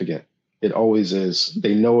significant. It always is.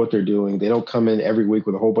 They know what they're doing. They don't come in every week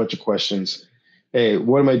with a whole bunch of questions. Hey,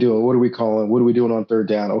 what am I doing? What are we calling? What are we doing on third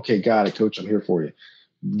down? Okay, got it, coach. I'm here for you.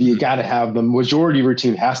 You got to have the majority of your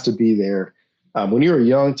team has to be there. When you're a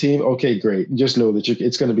young team, okay, great. Just know that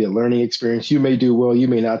it's going to be a learning experience. You may do well, you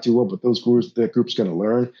may not do well, but that group's going to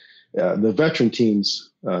learn. The veteran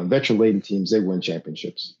teams, veteran-laden teams, they win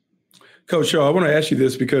championships. Coach Shaw, I want to ask you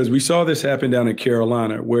this because we saw this happen down in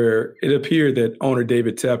Carolina where it appeared that owner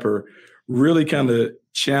David Tepper really kind of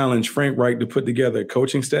challenged Frank Reich to put together a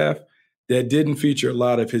coaching staff that didn't feature a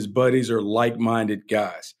lot of his buddies or like-minded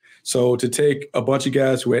guys. So to take a bunch of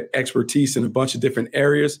guys who had expertise in a bunch of different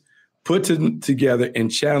areas, put them together and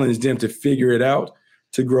challenge them to figure it out,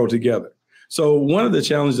 to grow together. So one of the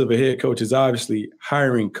challenges of a head coach is obviously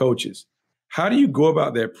hiring coaches. How do you go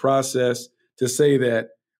about that process to say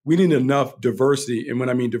that we need enough diversity? And when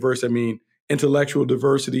I mean diversity, I mean intellectual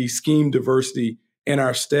diversity, scheme diversity in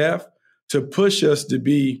our staff to push us to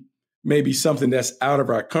be maybe something that's out of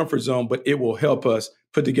our comfort zone, but it will help us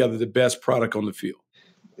put together the best product on the field.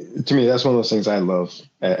 To me, that's one of those things I love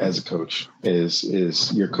as a coach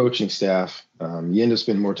is your coaching staff. You end up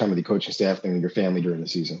spending more time with your coaching staff than your family during the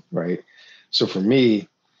season, right? So for me,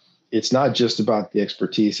 it's not just about the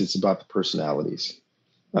expertise, it's about the personalities.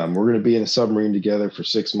 We're going to be in a submarine together for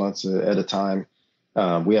 6 months at a time.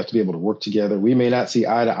 We have to be able to work together. We may not see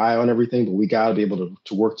eye to eye on everything, but we got to be able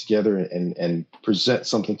to work together and present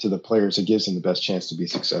something to the players that gives them the best chance to be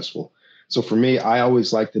successful. So for me, I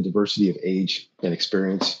always like the diversity of age and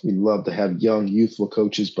experience. We love to have young, youthful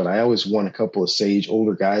coaches, but I always want a couple of sage,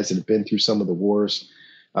 older guys that have been through some of the wars,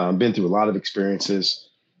 been through a lot of experiences.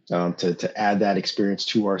 to add that experience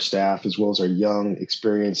to our staff, as well as our young,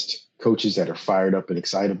 experienced coaches that are fired up and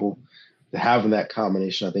excitable. Having that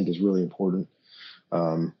combination, I think, is really important.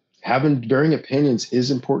 Having varying opinions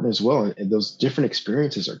is important as well. And those different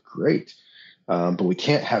experiences are great. But we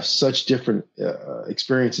can't have such different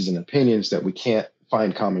experiences and opinions that we can't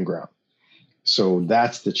find common ground. So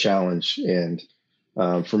that's the challenge. And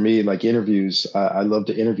for me, like interviews, I love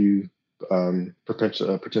to interview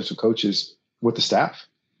potential coaches with the staff.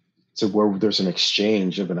 So where there's an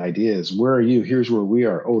exchange of an ideas. Where are you? Here's where we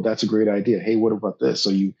are. Oh, that's a great idea. Hey, what about this?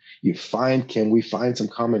 So can we find some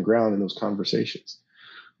common ground in those conversations?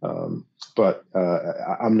 But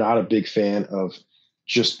I'm not a big fan of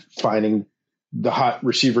just finding the hot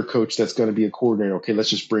receiver coach that's going to be a coordinator. Okay, let's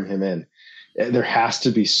just bring him in. There has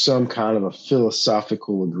to be some kind of a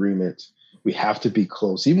philosophical agreement. We have to be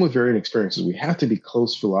close, even with varying experiences. We have to be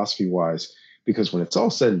close philosophy-wise, because when it's all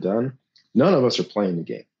said and done, none of us are playing the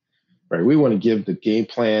game, right? We want to give the game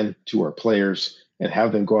plan to our players and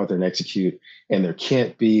have them go out there and execute. And there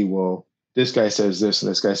can't be, well, this guy says this and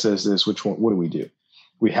this guy says this. Which one? What do we do?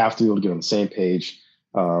 We have to be able to get on the same page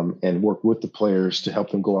and work with the players to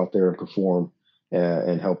help them go out there and perform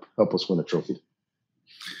and help us win a trophy.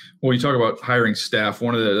 When you talk about hiring staff,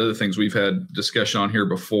 one of the other things we've had discussion on here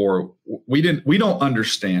before, we don't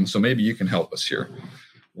understand. So maybe you can help us here.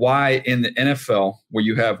 Why in the NFL, where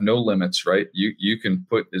you have no limits, right? You can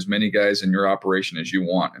put as many guys in your operation as you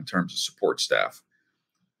want in terms of support staff.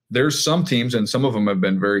 There's some teams, and some of them have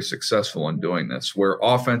been very successful in doing this, where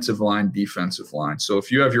offensive line, defensive line. So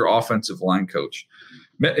if you have your offensive line coach,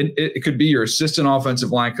 it could be your assistant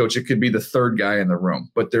offensive line coach. It could be the third guy in the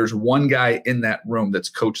room, but there's one guy in that room that's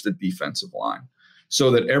coached the defensive line. So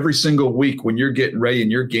that every single week when you're getting ready and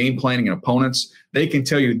you're game planning and opponents, they can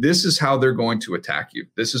tell you this is how they're going to attack you.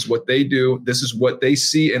 This is what they do. This is what they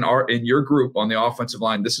see in your group on the offensive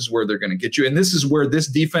line. This is where they're going to get you. And this is where this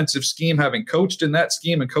defensive scheme, having coached in that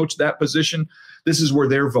scheme and coached that position, this is where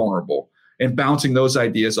they're vulnerable and bouncing those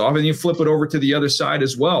ideas off. And you flip it over to the other side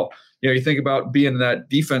as well. You know, you think about being in that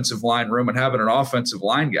defensive line room and having an offensive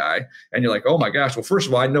line guy, and you're like, oh my gosh, well, first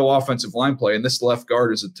of all, I know offensive line play, and this left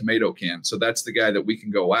guard is a tomato can. So that's the guy that we can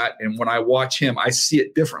go at. And when I watch him, I see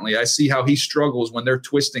it differently. I see how he struggles when they're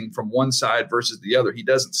twisting from one side versus the other. He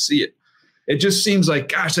doesn't see it. It just seems like,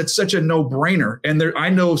 gosh, that's such a no-brainer. And I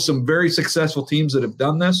know some very successful teams that have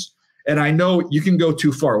done this, and I know you can go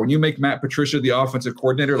too far. When you make Matt Patricia the offensive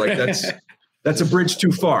coordinator, like that's a bridge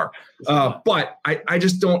too far. But I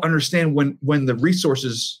just don't understand when the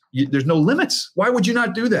resources, there's no limits. Why would you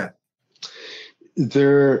not do that?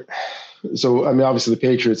 So, I mean, obviously the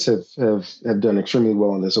Patriots have done extremely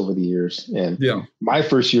well on this over the years. And my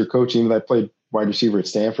first year coaching, I played wide receiver at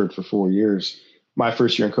Stanford for 4 years. My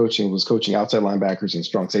first year in coaching was coaching outside linebackers and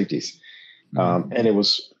strong safeties. And it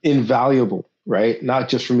was invaluable, right? Not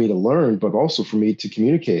just for me to learn, but also for me to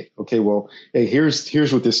communicate. Okay, well, hey,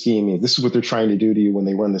 here's what this scheme is. This is what they're trying to do to you when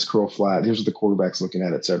they run this curl flat. Here's what the quarterback's looking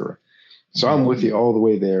at, et cetera. So I'm with you all the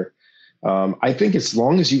way there. I think as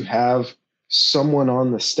long as you have someone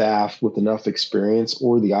on the staff with enough experience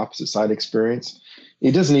or the opposite side experience,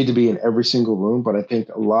 it doesn't need to be in every single room, but I think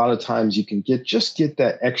a lot of times you can get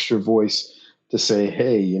that extra voice to say,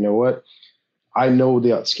 hey, you know what? I know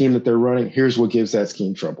the scheme that they're running. Here's what gives that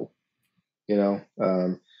scheme trouble.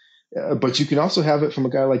 But you can also have it from a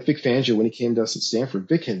guy like Vic Fangio when he came to us at Stanford.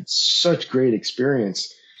 Vic had such great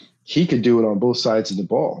experience. He could do it on both sides of the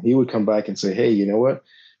ball. He would come back and say, hey, you know what?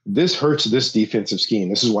 This hurts this defensive scheme.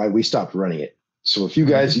 This is why we stopped running it. So if you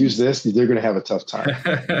guys use this, they're going to have a tough time.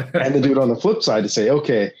 And then do it on the flip side to say,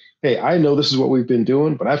 okay, hey, I know this is what we've been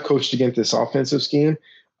doing, but I've coached against this offensive scheme.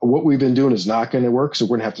 What we've been doing is not going to work. So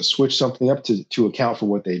we're going to have to switch something up to account for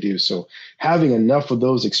what they do. So having enough of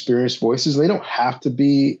those experienced voices, they don't have to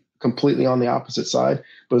be completely on the opposite side,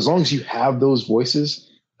 but as long as you have those voices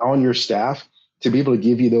on your staff to be able to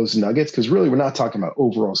give you those nuggets, because really we're not talking about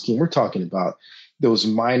overall scheme. We're talking about those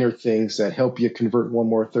minor things that help you convert one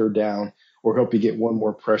more third down or help you get one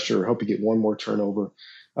more pressure or help you get one more turnover.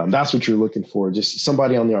 That's what you're looking for. Just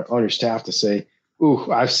somebody on your staff to say,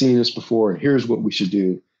 ooh, I've seen this before and here's what we should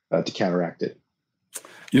do to counteract it.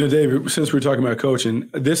 You know, David, since we're talking about coaching,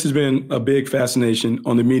 this has been a big fascination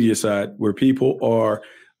on the media side where people are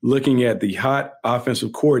looking at the hot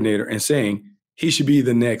offensive coordinator and saying he should be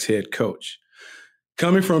the next head coach.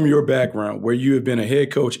 Coming from your background where you have been a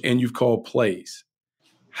head coach and you've called plays,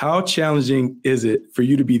 how challenging is it for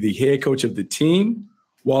you to be the head coach of the team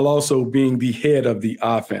while also being the head of the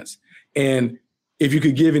offense? And if you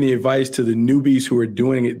could give any advice to the newbies who are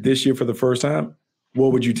doing it this year for the first time,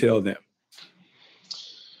 what would you tell them?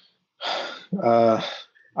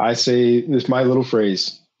 I say this, my little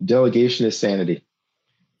phrase, delegation is sanity,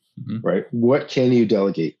 right? What can you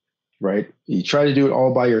delegate, right? You try to do it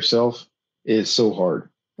all by yourself is so hard.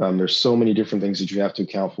 There's so many different things that you have to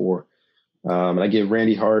account for. And I give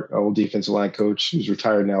Randy Hart, our old defensive line coach, who's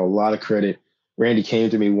retired now, a lot of credit. Randy came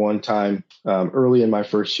to me one time early in my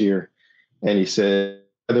first year, and he said,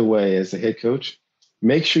 by the way, as the head coach,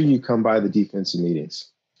 make sure you come by the defensive meetings.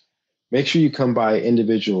 Make sure you come by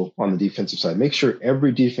individual on the defensive side. Make sure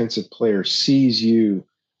every defensive player sees you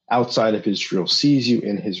outside of his drill, sees you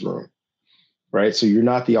in his room, right? So you're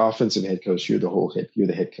not the offensive head coach, you're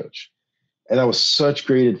the head coach. And that was such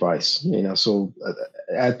great advice, so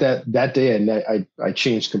at that day, I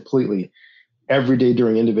changed completely. Every day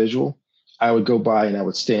during individual, I would go by and I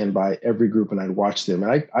would stand by every group and I'd watch them.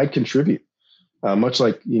 And I'd contribute, much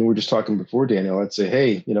like, we were just talking before, Daniel. I'd say,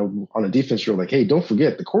 hey, on a defense drill, like, hey, don't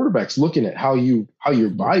forget the quarterback's looking at how your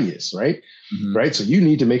body is, right? Right. So you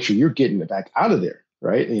need to make sure you're getting it back out of there,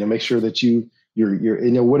 right? Make sure that you're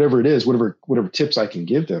whatever it is, whatever tips I can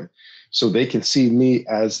give them, so they can see me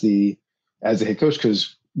as the head coach.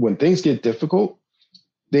 Because when things get difficult,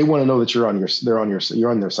 they want to know that you're on their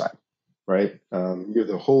side, right? You're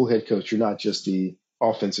the whole head coach. You're not just the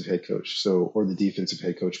offensive head coach, or the defensive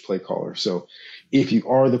head coach, play caller. So if you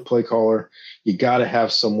are the play caller, you got to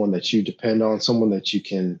have someone that you depend on, someone that you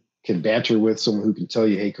can banter with, someone who can tell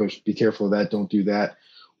you, hey, coach, be careful of that, don't do that,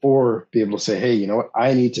 or be able to say, hey, you know what,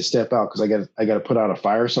 I need to step out because I got to put out a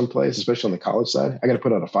fire someplace, especially on the college side. I got to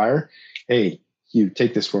put out a fire. Hey, you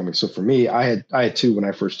take this for me. So for me, I had two when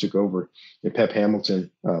I first took over. Pep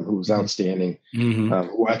Hamilton, who was outstanding,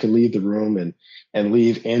 who I could leave the room and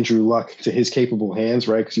leave Andrew Luck to his capable hands,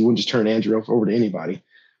 right? Because you wouldn't just turn Andrew over to anybody,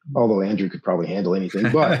 although Andrew could probably handle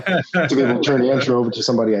anything. But to be able to turn Andrew over to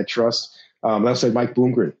somebody I trust, that's like Mike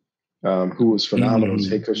Bloomgren, who was phenomenal. He's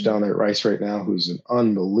head coach down there at Rice right now, who's an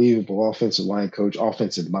unbelievable offensive line coach,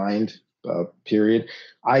 offensive mind, period.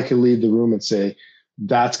 I could leave the room and say,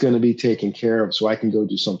 that's going to be taken care of so I can go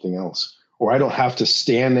do something else. Or I don't have to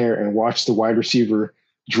stand there and watch the wide receiver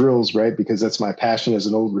drills, right? Because that's my passion as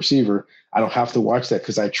an old receiver. I don't have to watch that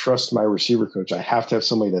because I trust my receiver coach. I have to have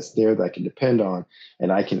somebody that's there that I can depend on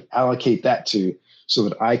and I can allocate that to, so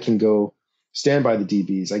that I can go stand by the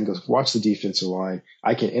DBs. I can go watch the defensive line.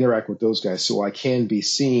 I can interact with those guys so I can be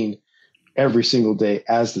seen every single day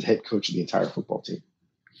as the head coach of the entire football team.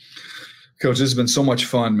 Coach, this has been so much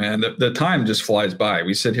fun, man. The time just flies by.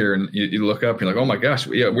 We sit here and you look up, you're like, oh my gosh,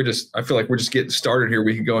 I feel like we're just getting started here.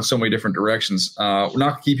 We can go in so many different directions. We're not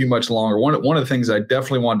going to keep you much longer. One of the things I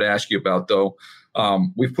definitely wanted to ask you about, though,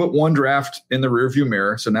 we've put one draft in the rearview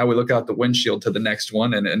mirror. So now we look out the windshield to the next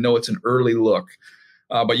one and know it's an early look.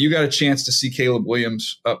 But you got a chance to see Caleb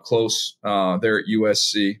Williams up close there at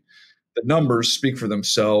USC. The numbers speak for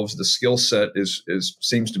themselves. The skill set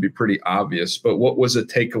seems to be pretty obvious. But what was a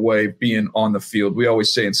takeaway being on the field? We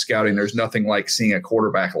always say in scouting, there's nothing like seeing a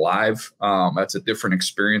quarterback live. That's a different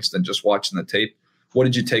experience than just watching the tape. What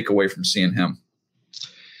did you take away from seeing him?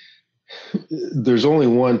 There's only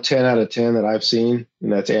one 10 out of 10 that I've seen,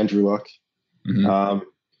 and that's Andrew Luck.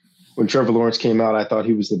 When Trevor Lawrence came out, I thought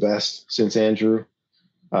he was the best since Andrew.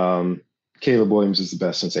 Caleb Williams is the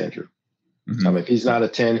best since Andrew. If he's not a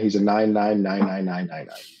 10, he's a 9.9.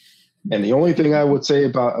 And the only thing I would say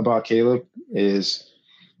about Caleb is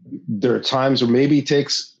there are times where maybe he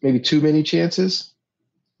takes too many chances,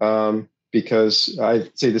 because I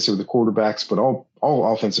say this with the quarterbacks, but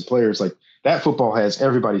all offensive players, like that football has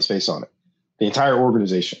everybody's face on it, the entire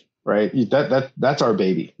organization, right? That's our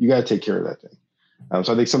baby. You got to take care of that thing.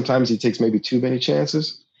 So I think sometimes he takes maybe too many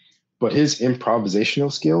chances, but his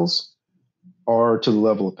improvisational skills are to the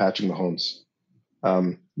level of Patrick Mahomes.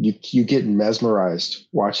 You get mesmerized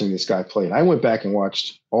watching this guy play. And I went back and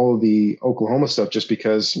watched all of the Oklahoma stuff just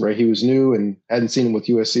because, right, he was new and hadn't seen him with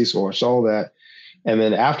USC, so I watched all that. And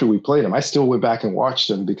then after we played him, I still went back and watched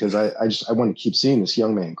him because I want to keep seeing this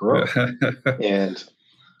young man grow. And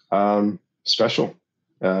special.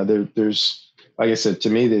 There's, like I said, to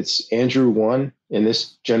me, it's Andrew 1 in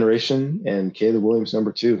this generation and Caleb Williams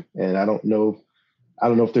number 2. And I don't know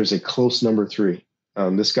if there's a close number 3.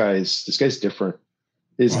 This guy's different.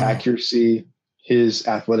 His accuracy, his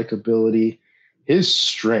athletic ability, his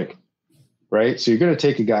strength, right? So you're going to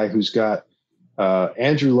take a guy who's got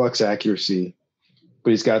Andrew Luck's accuracy,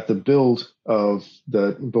 but he's got the build of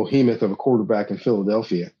the behemoth of a quarterback in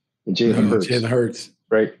Philadelphia, and Jalen Hurts.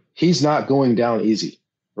 Right? He's not going down easy,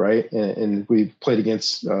 right? And we played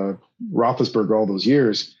against Roethlisberger all those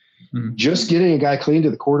years. Just getting a guy clean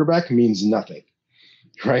to the quarterback means nothing,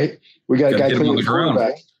 right? We got a guy clean to the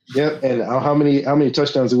quarterback. Yep. And how many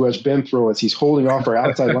touchdowns did we watch Ben throw as he's holding off our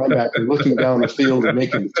outside linebacker, looking down the field and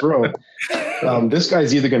making the throw? This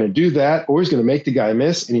guy's either going to do that or he's going to make the guy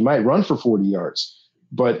miss, and he might run for 40 yards.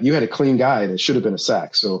 But you had a clean guy that should have been a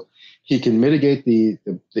sack. So he can mitigate the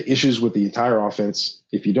issues with the entire offense.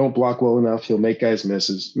 If you don't block well enough, he'll make guys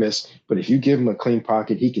miss. But if you give him a clean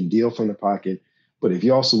pocket, he can deal from the pocket. But if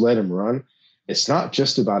you also let him run, it's not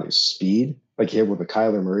just about his speed like he had with a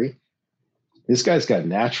Kyler Murray. This guy's got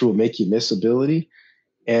natural make you miss ability.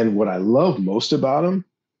 And what I love most about him,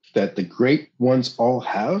 that the great ones all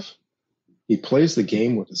have, he plays the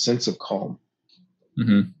game with a sense of calm.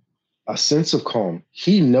 Mm-hmm. A sense of calm.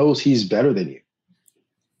 He knows he's better than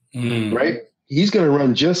you, right? He's going to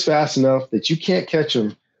run just fast enough that you can't catch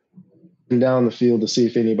him down the field to see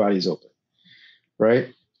if anybody's open,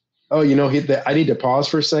 right? Oh, I need to pause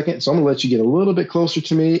for a second, so I'm going to let you get a little bit closer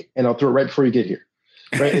to me, and I'll throw it right before you get here,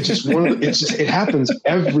 right? It's just it happens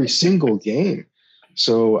every single game.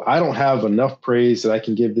 So I don't have enough praise that I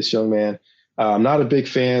can give this young man. I'm not a big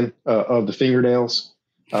fan of the fingernails.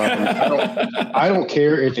 I don't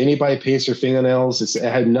care if anybody paints their fingernails. It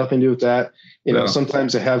had nothing to do with that.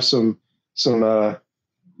 Sometimes they have some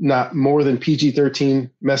not more than PG-13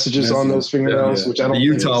 messages on those fingernails, which I don't. The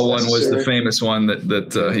Utah one was the famous one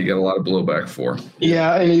that he got a lot of blowback for.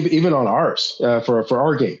 Yeah, and even on ours for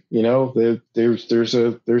our game,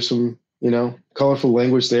 there's some colorful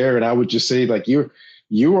language there, and I would just say like you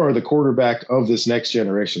are the quarterback of this next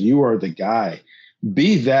generation. You are the guy.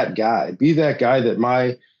 Be that guy. Be that guy that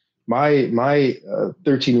my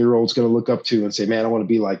 13-year-old's going to look up to and say, man, I want to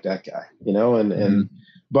be like that guy,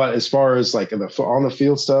 But as far as like on the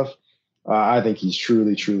field stuff, I think he's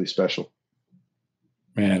truly, truly special.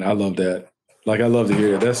 Man, I love that. Like, I love to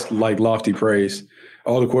hear that. That's like lofty praise.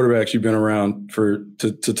 All the quarterbacks you've been around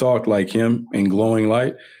to talk like him in glowing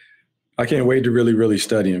light. I can't wait to really, really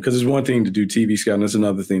study him, because it's one thing to do TV scouting. It's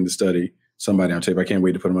another thing to study somebody on tape. I can't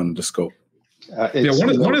wait to put him under the scope. One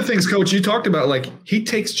of the things, Coach, you talked about, like, he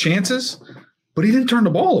takes chances, but he didn't turn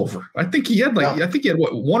the ball over. I think he had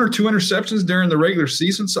one or two interceptions during the regular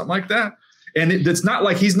season, something like that. And it's not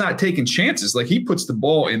like he's not taking chances. Like, he puts the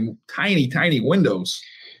ball in tiny, tiny windows.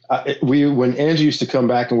 When Angie used to come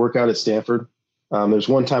back and work out at Stanford, there's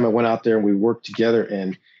one time I went out there and we worked together,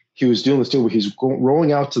 and he was doing this deal where he's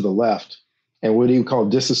rolling out to the left, and what he would call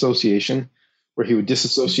disassociation, where he would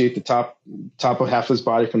disassociate the top of half of his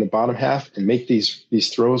body from the bottom half and make these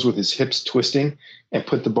throws with his hips twisting and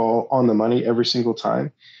put the ball on the money every single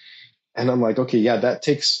time. And I'm like, okay, yeah, that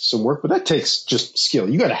takes some work, but that takes just skill.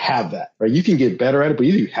 You got to have that, right? You can get better at it, but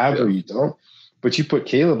either you have it or you don't. But you put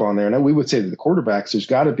Caleb on there, and we would say to the quarterbacks,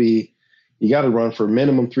 you got to run for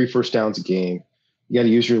minimum 3 first downs a game. You got to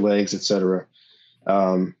use your legs, et cetera.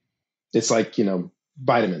 It's like,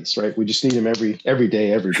 vitamins, right? We just need them every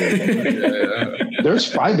day.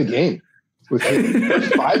 There's 5 a game.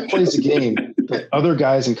 There's 5 plays a game that other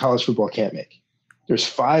guys in college football can't make. There's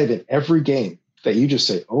 5 in every game that you just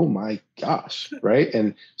say, oh my gosh, right?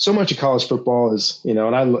 And so much of college football is,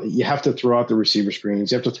 you have to throw out the receiver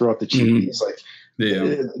screens. You have to throw out the cheapies.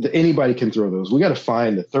 Anybody can throw those. We got to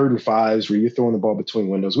find the 3rd and 5s where you're throwing the ball between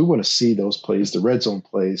windows. We want to see those plays, the red zone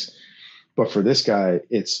plays. But for this guy,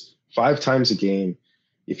 it's 5 times a game.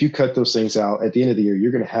 If you cut those things out at the end of the year,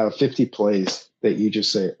 you're going to have 50 plays that you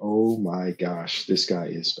just say, oh my gosh, this guy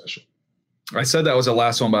is special. I said that was the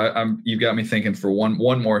last one, but you've got me thinking for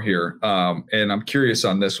one more here. And I'm curious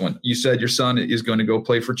on this one. You said your son is going to go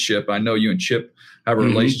play for Chip. I know you and Chip have a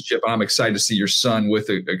relationship. I'm excited to see your son with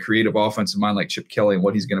a creative offensive mind like Chip Kelly and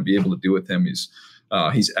what he's going to be able to do with him.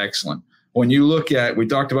 He's excellent. When you look at, we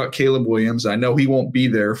talked about Caleb Williams. I know he won't be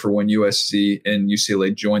there for when USC and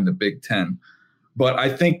UCLA join the Big Ten. But I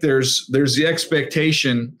think there's the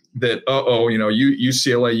expectation that,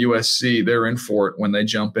 UCLA, USC, they're in for it when they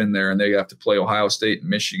jump in there and they have to play Ohio State and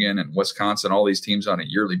Michigan and Wisconsin, all these teams on a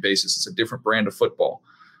yearly basis. It's a different brand of football.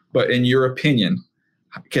 But in your opinion,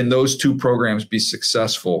 can those 2 programs be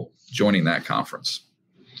successful joining that conference?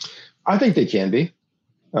 I think they can be.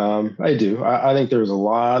 I do. I think there's a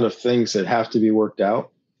lot of things that have to be worked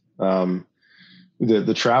out.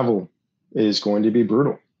 The travel is going to be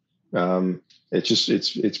brutal.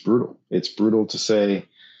 It's brutal. It's brutal to say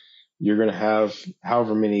you're going to have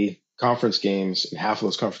however many conference games, and half of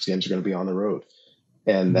those conference games are going to be on the road.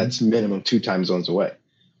 And that's minimum 2 time zones away.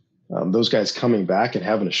 Those guys coming back and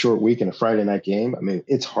having a short week and a Friday night game, I mean,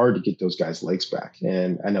 it's hard to get those guys' legs back.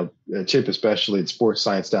 And I know Chip, especially, the sports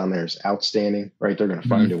science down there is outstanding, right? They're going to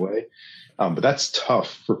find a way. But that's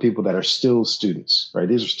tough for people that are still students, right?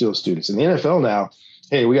 These are still students. In the NFL now,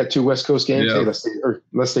 hey, we got 2 West Coast games. Yeah. Hey,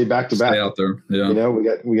 let's stay back to back. Stay out there. Yeah.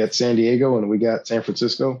 We got San Diego and we got San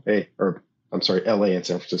Francisco. Hey, or I'm sorry, LA and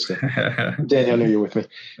San Francisco. Danny, I know you're with me.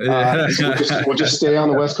 We'll just stay on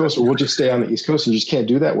the West Coast, or we'll just stay on the East Coast. And you just can't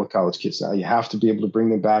do that with college kids now. You have to be able to bring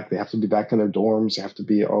them back. They have to be back in their dorms. They have to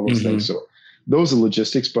be all those things. So those are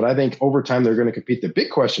logistics. But I think over time they're going to compete. The big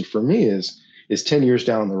question for me is 10 years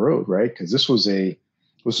down the road, right? Because this was a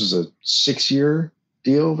 6-year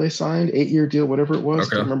deal they signed, 8-year deal, whatever it was.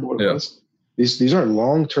 Okay. I don't remember what it was. These aren't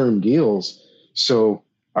long-term deals. So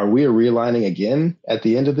are we realigning again at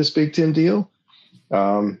the end of this Big Ten deal?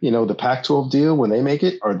 The Pac-12 deal, when they make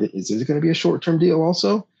it, is it going to be a short-term deal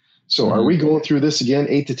also? So are we going through this again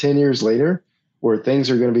 8 to 10 years later where things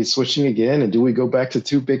are going to be switching again? And do we go back to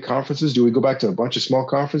 2 big conferences? Do we go back to a bunch of small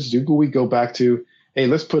conferences? Do we go back to, hey,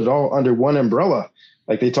 let's put it all under one umbrella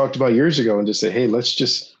like they talked about years ago and just say, hey, let's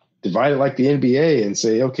just divide it like the NBA and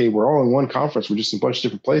say, okay, we're all in one conference. We're just in a bunch of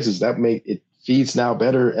different places. It feeds now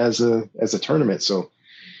better as a tournament. So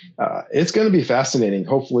it's going to be fascinating.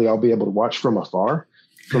 Hopefully I'll be able to watch from afar.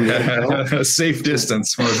 From a safe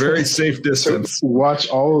distance, from a very safe distance. So watch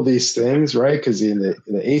all of these things, right? Because in the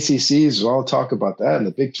ACCs, there's all talk about that. And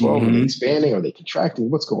the Big 12, are they expanding? Are they contracting?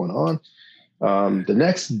 What's going on? The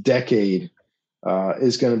next decade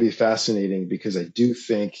is going to be fascinating because I do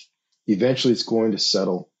think eventually it's going to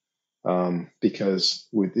settle. Because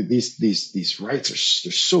with these rights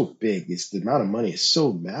they're so big. The amount of money is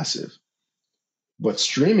so massive. But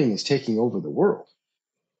streaming is taking over the world.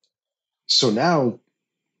 So now,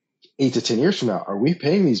 8 to 10 years from now, are we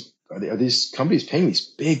paying are these companies paying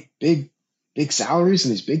these big salaries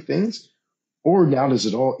and these big things? Or now does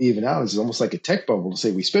it all even out? Is it almost like a tech bubble to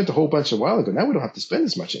say we spent a whole bunch a while ago. Now we don't have to spend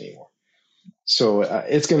as much anymore. So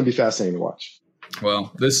it's going to be fascinating to watch.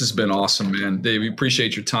 Well, this has been awesome, man. Dave, we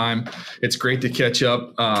appreciate your time. It's great to catch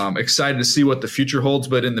up. Excited to see what the future holds.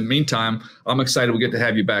 But in the meantime, I'm excited we get to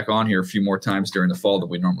have you back on here a few more times during the fall than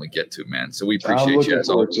we normally get to, man. So we appreciate you as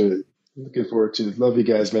always. Looking forward to it. Love you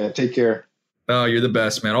guys, man. Take care. Oh, you're the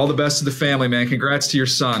best, man. All the best to the family, man. Congrats to your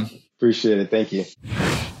son. Appreciate it. Thank you.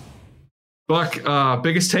 Buck,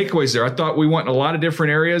 biggest takeaways there. I thought we went in a lot of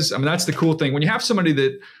different areas. I mean, that's the cool thing. When you have somebody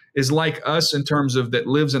that is like us in terms of that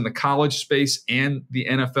lives in the college space and the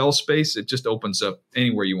NFL space, it just opens up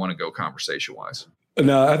anywhere you want to go conversation-wise.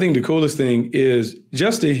 No, I think the coolest thing is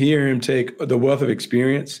just to hear him take the wealth of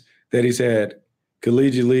experience that he's had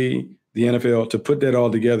collegiately, the NFL, to put that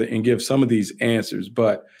all together and give some of these answers.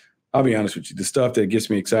 But I'll be honest with you, the stuff that gets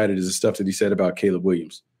me excited is the stuff that he said about Caleb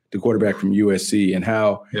Williams, the quarterback from USC, and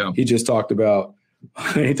how he just talked about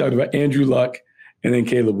Andrew Luck and then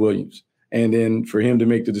Caleb Williams. And then for him to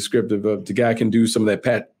make the descriptive of the guy can do some of that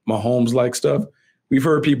Pat Mahomes-like stuff. We've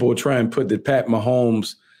heard people try and put the Pat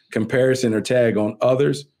Mahomes comparison or tag on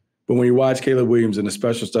others. But when you watch Caleb Williams and the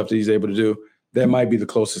special stuff that he's able to do, that might be the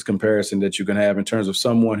closest comparison that you can have in terms of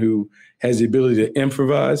someone who has the ability to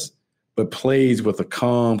improvise, but plays with a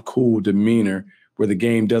calm, cool demeanor where the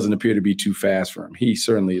game doesn't appear to be too fast for him. He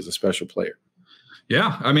certainly is a special player.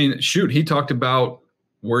 Yeah. I mean, he talked about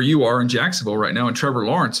where you are in Jacksonville right now and Trevor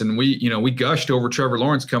Lawrence. And we gushed over Trevor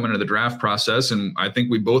Lawrence coming into the draft process. And I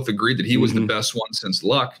think we both agreed that he was the best one since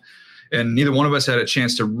Luck. And neither one of us had a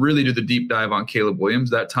chance to really do the deep dive on Caleb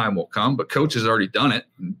Williams. That time will come, but coach has already done it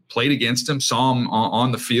and played against him, saw him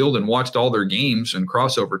on the field and watched all their games and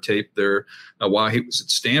crossover tape there while he was at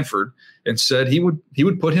Stanford, and said he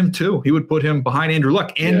would put him too. He would put him behind Andrew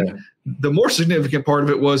Luck. And the more significant part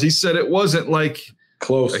of it was he said it wasn't like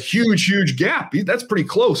close, a huge gap. That's pretty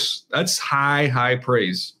close. That's high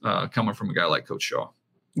praise coming from a guy like Coach Shaw.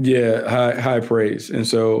 Yeah, high praise. And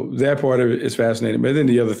so that part of it is fascinating. But then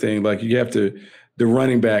the other thing, like you have the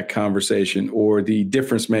running back conversation or the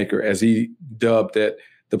difference maker, as he dubbed that,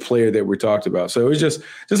 the player that we talked about. So it was just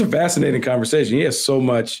a fascinating conversation. He has so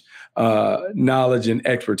much knowledge and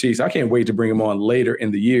expertise. I can't wait to bring him on later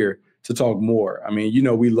in the year to talk more. I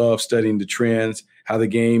mean, we love studying the trends, how the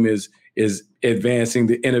game is advancing,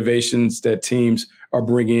 the innovations that teams are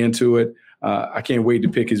bringing into it. I can't wait to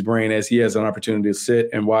pick his brain as he has an opportunity to sit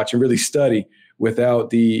and watch and really study without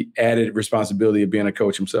the added responsibility of being a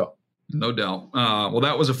coach himself. No doubt. Well,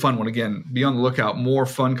 that was a fun one. Again, be on the lookout, more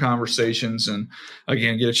fun conversations, and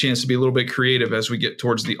again, get a chance to be a little bit creative as we get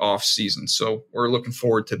towards the off season. So we're looking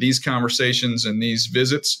forward to these conversations and these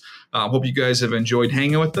visits. Hope you guys have enjoyed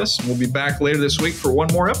hanging with us. We'll be back later this week for one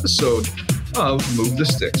more episode of Move the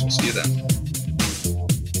Sticks. We'll see you then.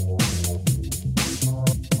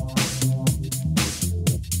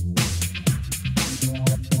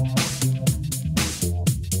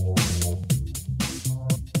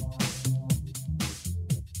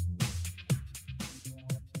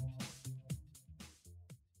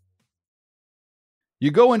 You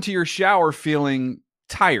go into your shower feeling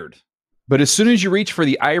tired, But as soon as you reach for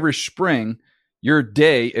the Irish Spring, your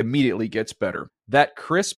day immediately gets better. That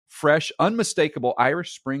crisp, fresh, unmistakable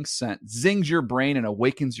Irish Spring scent zings your brain and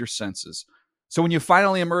awakens your senses. So when you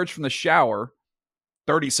finally emerge from the shower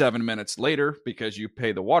 37 minutes later, because you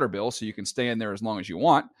pay the water bill so you can stay in there as long as you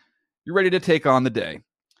want, you're ready to take on the day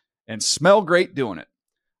and smell great doing it.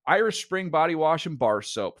 Irish Spring Body Wash and Bar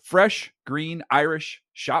Soap. Fresh, green, Irish.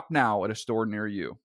 Shop now at a store near you.